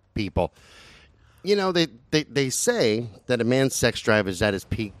many people. You know, they say that a man's sex drive is at his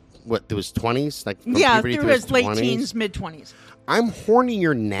peak, what, through his 20s? Like from Yeah, puberty through to his late 20s? teens, mid-20s. I'm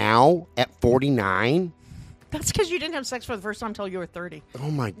hornier now at 49. That's because you didn't have sex for the first time until you were 30.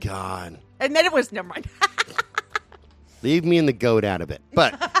 Oh, my God. And then it was, never mind. Leave me and the goat out of it.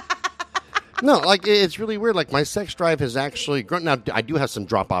 But, no, like, it's really weird. Like, my sex drive has actually grown. Now, I do have some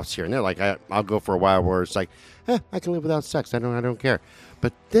drop-offs here and there. Like, I'll go for a while where it's like, I can live without sex. I don't care.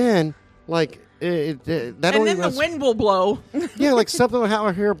 But then, like, And then the wind will blow. Yeah, like something will happen.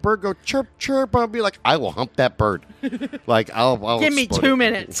 I hear a bird go chirp, chirp. I'll be like, I will hump that bird. Like, I'll Give me 2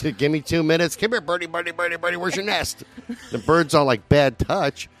 minutes. Give me 2 minutes. Come here, birdie, birdie, birdie, birdie. Where's your nest? The bird's all like bad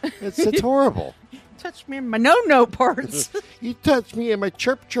touch. It's horrible. Touch me in my no parts. You touch me in my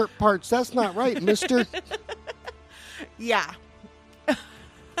chirp, chirp parts. That's not right, mister. Yeah.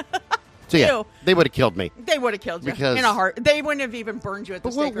 So, yeah, Ew. they would have killed me. They would have killed you Because- in a heart. They wouldn't have even burned you at the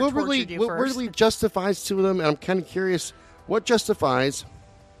But stake or tortured you what first. really justifies to them, and I'm kind of curious, what justifies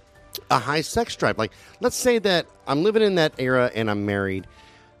a high sex drive? Like, let's say that I'm living in that era and I'm married,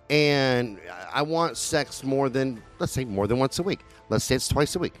 and I want sex more than once a week. Let's say it's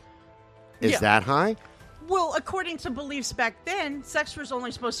twice a week. Is Yeah. that high? Well, according to beliefs back then, sex was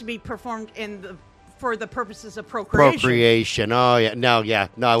only supposed to be performed for the purposes of procreation. Oh, yeah. No,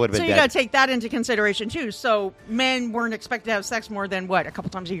 I would have So been you dead. got to take that into consideration too. So men weren't expected to have sex more than what, a couple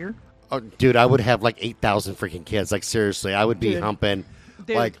times a year? Oh, dude, I would have like 8,000 freaking kids. Like, seriously, I would be Dude. humping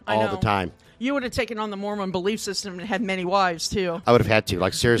Dude, like I all know. the time. You would have taken on the Mormon belief system and had many wives too. I would have had to,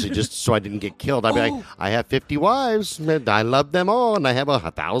 like, seriously, just so I didn't get killed. I'd be like, I have 50 wives, and I love them all, and I have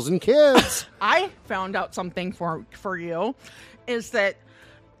 1,000 kids. I found out something for you, is that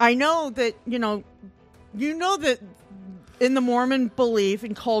I know that you know that in the Mormon belief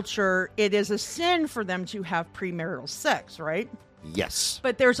and culture, it is a sin for them to have premarital sex, right? Yes.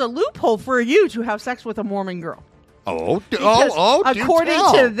 But there's a loophole for you to have sex with a Mormon girl. Because According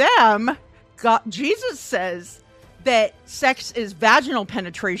to them, Jesus says that sex is vaginal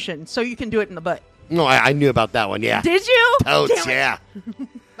penetration, so you can do it in the butt. No, I knew about that one, yeah. Did you? Totes, Damn it. yeah.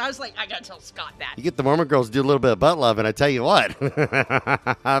 I was like, I gotta tell Scott that. You get the Mormon girls to do a little bit of butt love, and I tell you what.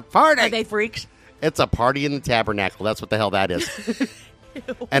 Party! Are they freaks? It's a party in the tabernacle. That's what the hell that is.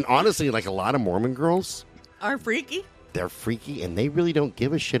 And honestly, like a lot of Mormon girls, Are freaky? they're freaky, and they really don't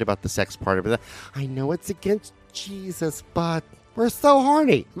give a shit about the sex part of it. I know it's against Jesus, but we're so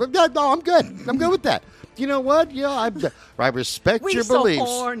horny. No, I'm good. I'm good with that. You know what? Yeah, I respect We your so beliefs.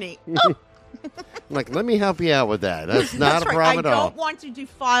 horny. Oh, Like, let me help you out with that. That's not that's a right. problem I at all. don't want to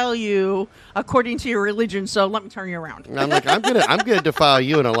defile you according to your religion, so let me turn you around. I'm like, I'm gonna defile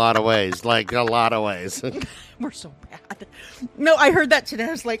you in a lot of ways. Like, a lot of ways. We're so bad. No, I heard that today.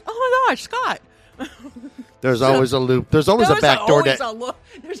 I was like, oh my gosh, Scott. There's always a loop. There's always a back door There's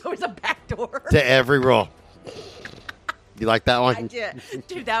always a back door. to every rule. You like that one? I did.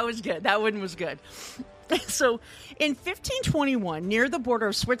 Dude, that was good. That one was good. So, in 1521, near the border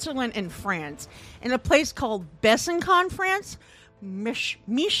of Switzerland and France, in a place called Besançon, France,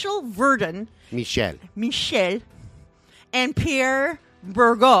 Michel Verdun, Michel. and Pierre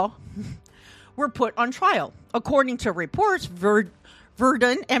Burgot were put on trial. According to reports, Verdun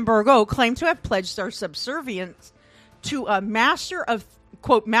and Burgot claimed to have pledged their subservience to a master of,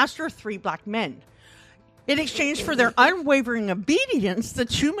 quote, master of three black men. In exchange for their unwavering obedience, the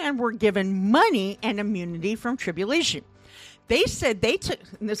two men were given money and immunity from tribulation. They said they took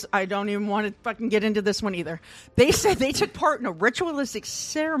this. I don't even want to fucking get into this one either. They said they took part in a ritualistic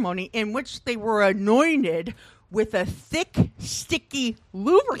ceremony in which they were anointed with a thick, sticky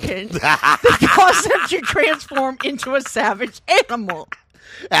lubricant that caused them to transform into a savage animal.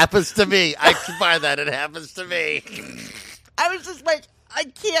 Happens to me. I can buy that. It happens to me. I was just like, I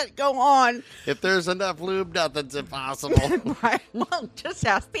can't go on. If there's enough lube, nothing's impossible. Right. Well, just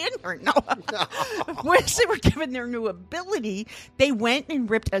ask the intern. No. Once they were given their new ability, they went and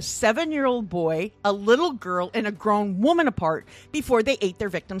ripped a 7-year-old boy, a little girl, and a grown woman apart before they ate their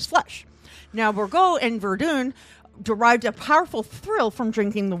victim's flesh. Now, Burgot and Verdun derived a powerful thrill from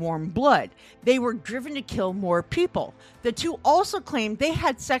drinking the warm blood. They were driven to kill more people. The two also claimed they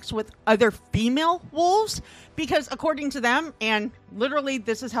had sex with other female wolves because, according to them, and literally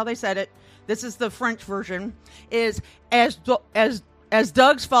this is how they said it, this is the French version, is as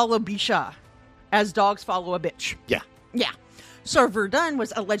dogs follow Bichat, as dogs follow a bitch. Yeah. Yeah. So Verdun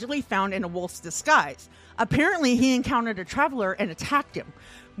was allegedly found in a wolf's disguise. Apparently, he encountered a traveler and attacked him.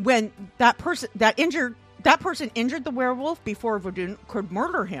 When that person injured the werewolf before Verdun could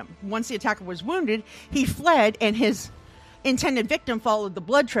murder him. Once the attacker was wounded, he fled, and his intended victim followed the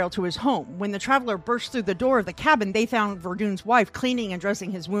blood trail to his home. When the traveler burst through the door of the cabin, they found Verdun's wife cleaning and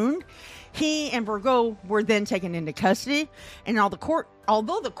dressing his wound. He and Burgot were then taken into custody, and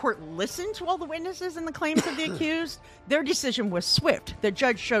although the court listened to all the witnesses and the claims of the accused, their decision was swift. The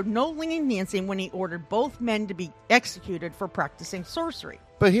judge showed no leniency when he ordered both men to be executed for practicing sorcery.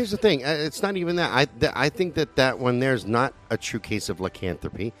 But here's the thing. It's not even that. I think that one there's not a true case of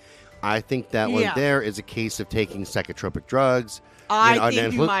lycanthropy. I think that one Yeah. there is a case of taking psychotropic drugs. I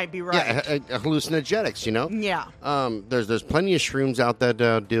think you might be right. Yeah, hallucinogenics, Yeah. There's plenty of shrooms out there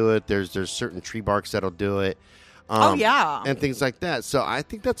that'll do it. There's certain tree barks that'll do it. Oh, yeah. And things like that. So I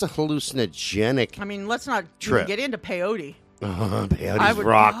think that's a hallucinogenic. I mean, let's not Trip. get into peyote. Peyote's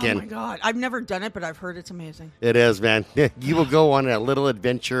rocking. Oh, my God. I've never done it, but I've heard it's amazing. It is, man. You will go on a little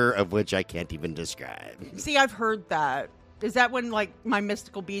adventure of which I can't even describe. See, I've heard that. Is that when, like, my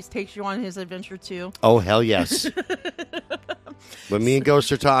mystical beast takes you on his adventure, too? Oh, hell yes. When me and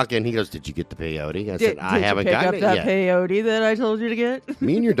Ghost are talking, he goes, "Did you get the peyote?" I said, "I haven't gotten it that yet." peyote that I told you to get?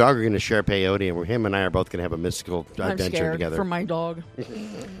 Me and your dog are going to share peyote, and him and I are both going to have a mystical I'm adventure scared together. for my dog.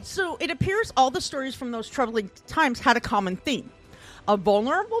 So it appears all the stories from those troubling times had a common theme. A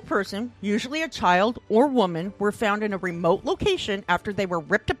vulnerable person, usually a child or woman, were found in a remote location after they were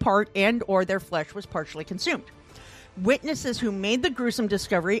ripped apart and or their flesh was partially consumed. Witnesses who made the gruesome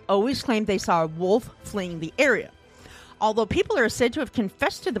discovery always claimed they saw a wolf fleeing the area. Although people are said to have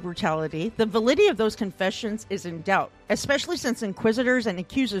confessed to the brutality, the validity of those confessions is in doubt, especially since inquisitors and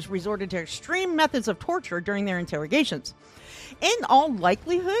accusers resorted to extreme methods of torture during their interrogations. In all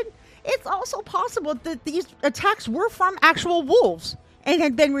likelihood, it's also possible that these attacks were from actual wolves and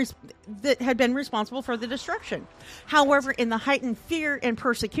had been responsible for the destruction. However, in the heightened fear and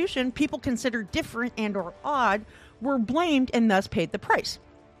persecution, people considered different and or odd were blamed and thus paid the price.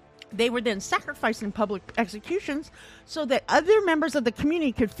 They were then sacrificed in public executions so that other members of the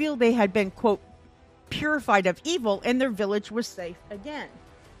community could feel they had been, quote, purified of evil and their village was safe again.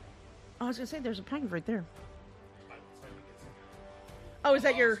 I was going to say, there's a package right there. Oh, is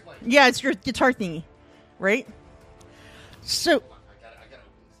that your... Yeah, it's your guitar thingy, right? So...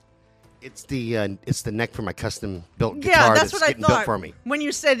 It's the neck for my custom built Yeah, guitar that's that's what I getting thought. built for me. When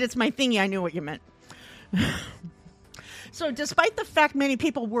you said it's my thingy, I knew what you meant. So despite the fact many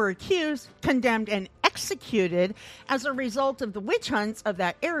people were accused, condemned, and executed as a result of the witch hunts of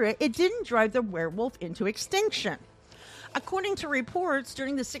that era, it didn't drive the werewolf into extinction. According to reports,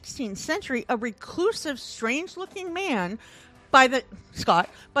 during the 16th century, a reclusive, strange-looking man by the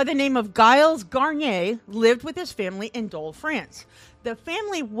name of Giles Garnier lived with his family in Dole, France. The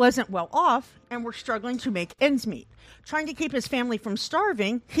family wasn't well off and were struggling to make ends meet. Trying to keep his family from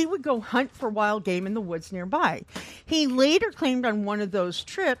starving, he would go hunt for wild game in the woods nearby. He later claimed on one of those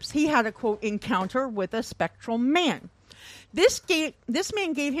trips he had a, quote, encounter with a spectral man. This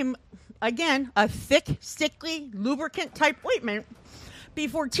man gave him, again, a thick, sickly, lubricant-type ointment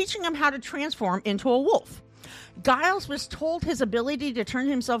before teaching him how to transform into a wolf. Giles was told his ability to turn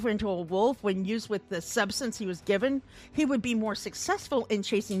himself into a wolf when used with the substance he was given, he would be more successful in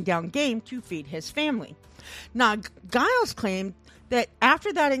chasing down game to feed his family. Now, Giles claimed that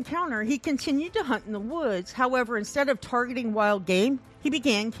after that encounter, he continued to hunt in the woods. However, instead of targeting wild game, he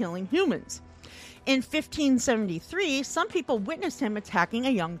began killing humans. In 1573, some people witnessed him attacking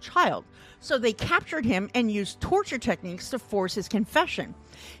a young child, so they captured him and used torture techniques to force his confession.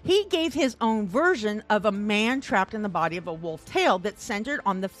 He gave his own version of a man trapped in the body of a wolf tail that centered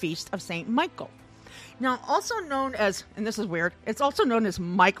on the Feast of St. Michael. Now, also known as, and this is weird, it's also known as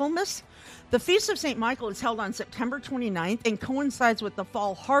Michaelmas. The Feast of St. Michael is held on September 29th and coincides with the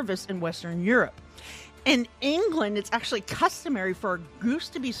fall harvest in Western Europe. In England, it's actually customary for a goose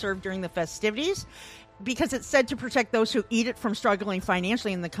to be served during the festivities because it's said to protect those who eat it from struggling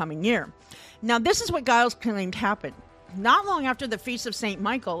financially in the coming year. Now, this is what Giles claimed happened. Not long after the Feast of St.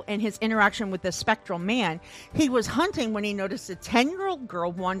 Michael and his interaction with the spectral man, he was hunting when he noticed a 10-year-old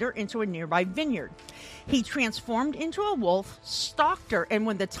girl wander into a nearby vineyard. He transformed into a wolf, stalked her, and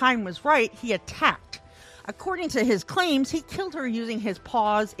when the time was right, he attacked. According to his claims, he killed her using his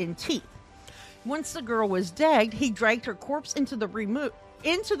paws and teeth. Once the girl was dead, he dragged her corpse into the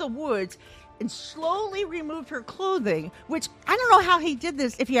woods and slowly removed her clothing, which I don't know how he did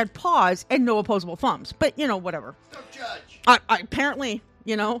this if he had paws and no opposable thumbs. But, whatever. Don't judge. Apparently,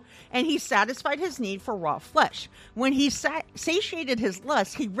 and he satisfied his need for raw flesh. When he satiated his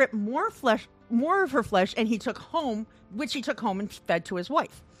lust, he ripped more of her flesh, and he took home and fed to his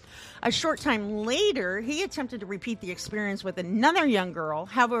wife. A short time later, he attempted to repeat the experience with another young girl.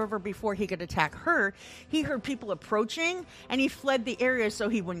 However, before he could attack her, he heard people approaching, and he fled the area so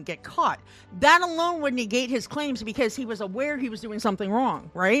he wouldn't get caught. That alone would negate his claims because he was aware he was doing something wrong,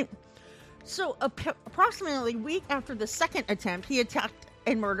 right? So, approximately a week after the second attempt, he attacked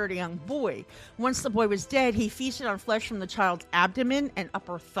and murdered a young boy. Once the boy was dead, he feasted on flesh from the child's abdomen and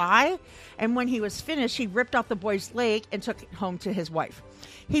upper thigh, and when he was finished, he ripped off the boy's leg and took it home to his wife.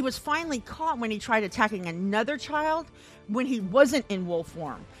 He was finally caught when he tried attacking another child when he wasn't in wolf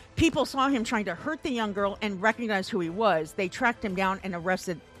form. People saw him trying to hurt the young girl and recognized who he was. They tracked him down and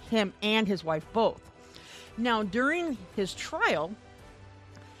arrested him and his wife both. Now, during his trial,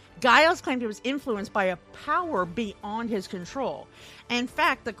 Giles claimed he was influenced by a power beyond his control. In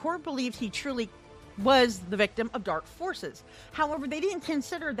fact, the court believed he truly was the victim of dark forces. However, they didn't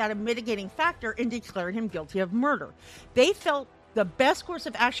consider that a mitigating factor and declared him guilty of murder. They felt the best course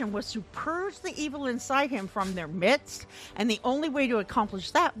of action was to purge the evil inside him from their midst, and the only way to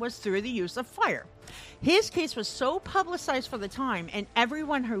accomplish that was through the use of fire. His case was so publicized for the time, and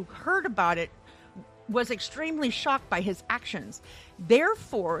everyone who heard about it was extremely shocked by his actions.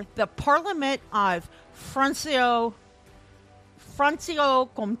 Therefore, the Parliament of Francio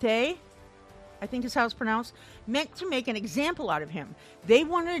Comte, I think is how it's pronounced, meant to make an example out of him. They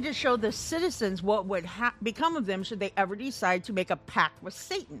wanted to show the citizens what would become of them should they ever decide to make a pact with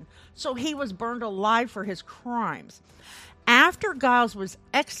Satan. So he was burned alive for his crimes. After Giles was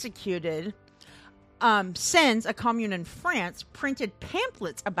executed, Sens, a commune in France, printed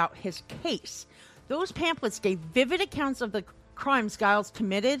pamphlets about his case. Those pamphlets gave vivid accounts of the crimes Giles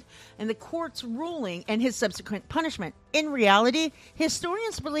committed and the court's ruling and his subsequent punishment. In reality,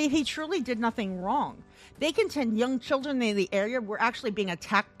 historians believe he truly did nothing wrong. They contend young children in the area were actually being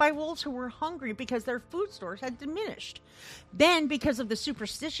attacked by wolves who were hungry because their food stores had diminished. Then, because of the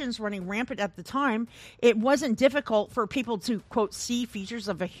superstitions running rampant at the time, it wasn't difficult for people to, quote, see features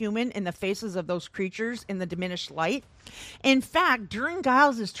of a human in the faces of those creatures in the diminished light. In fact, during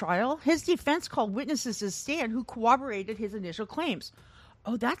Giles' trial, his defense called witnesses to stand who corroborated his initial claims.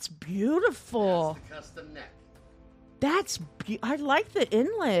 Oh, that's beautiful. That's the custom neck. I like the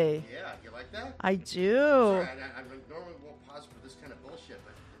inlay. Yeah, you like that? I do. Sorry, I normally won't pause for this kind of bullshit,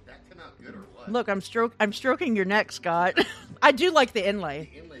 but did that come out good or what? Look, I'm stroking your neck, Scott. I do like the inlay.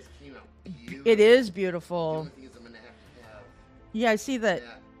 The inlays came out beautiful. It is The beautiful. only thing is I'm going to have Yeah, I see that.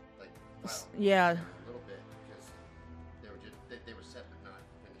 Yeah. a little bit because they were set but not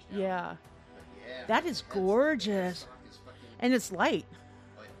finished out. Yeah. But yeah. That is gorgeous. Sock is fucking, And it's light.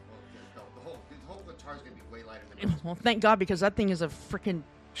 oh, yeah, well, the whole guitar is going to be way lighter than it is. Well, thank God, because that thing is a freaking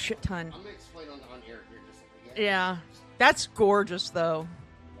shit ton. I'm going to explain on air here just Yeah. That's gorgeous, though.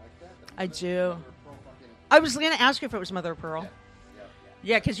 like that. I do. Mother of pearl fucking, I was going to ask you if it was mother of pearl. yeah.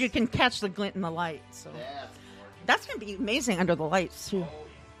 Yeah, because you can catch the glint in the light. So That's gorgeous. that's going to be amazing under the lights, too. Oh,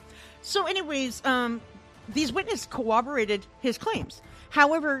 So anyways, these witnesses corroborated his claims.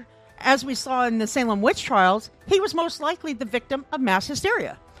 However, as we saw in the Salem witch trials, he was most likely the victim of mass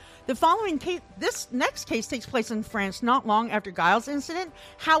hysteria. The following case, this next case takes place in France not long after Giles' incident.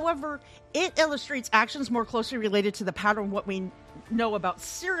 However, it illustrates actions more closely related to the pattern of what we know about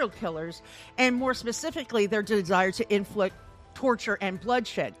serial killers, and more specifically, their desire to inflict torture and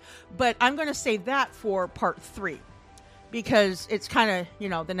bloodshed. But I'm going to save that for part 3. Because it's kind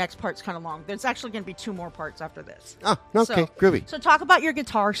of, the next part's kind of long. There's actually going to be 2 more parts after this. Oh, okay, groovy. So talk about your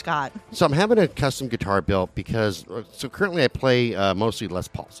guitar, Scott. So I'm having a custom guitar built because, so currently I play mostly Les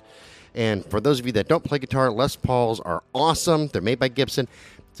Pauls. And for those of you that don't play guitar, Les Pauls are awesome. They're made by Gibson,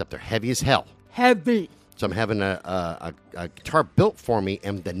 except they're heavy as hell. Heavy. So I'm having a guitar built for me,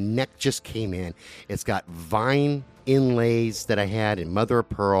 and the neck just came in. It's got vine inlays that I had in mother of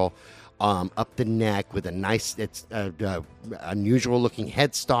pearl. Up the neck with a nice, it's unusual looking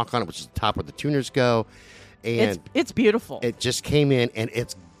headstock on it, which is the top where the tuners go. And It's beautiful. it just came in, and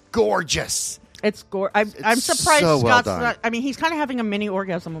it's gorgeous. It's gorgeous. I'm surprised so well Scott's done. not. I mean, he's kind of having a mini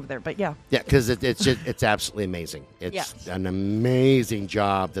orgasm over there, but yeah. Yeah, because it's absolutely amazing. It's Yes. an amazing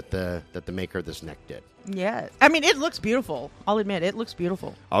job that the maker of this neck did. Yeah. I mean, it looks beautiful. I'll admit, it looks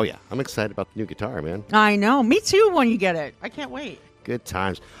beautiful. Oh yeah, I'm excited about the new guitar, man. I know. Me too when you get it. I can't wait. Good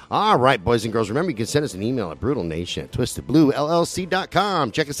times. All right, boys and girls. Remember, you can send us an email at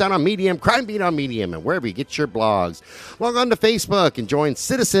brutalnation@twistedbluellc.com. Check us out on Medium, Crime Beat on Medium, and wherever you get your blogs. Log on to Facebook and join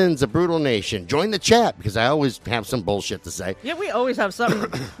Citizens of Brutal Nation. Join the chat, because I always have some bullshit to say. Yeah, we always have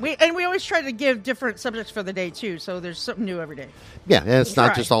something. we always try to give different subjects for the day too. So there's something new every day. Yeah, and it's not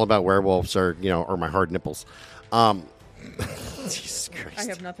Try. just all about werewolves or my hard nipples. Jesus Christ. I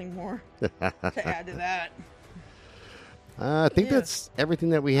have nothing more to add to that. I think Yeah. that's everything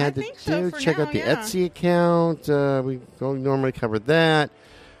that we had I to think so do. for Check now, out the yeah. Etsy account. We normally cover that.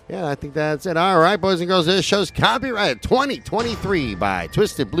 Yeah, I think that's it. All right, boys and girls, this show's copyright 2023 by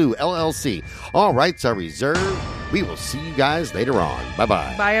Twisted Blue LLC. All rights are reserved. We will see you guys later on.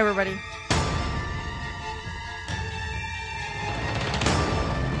 Bye-bye. Bye, everybody.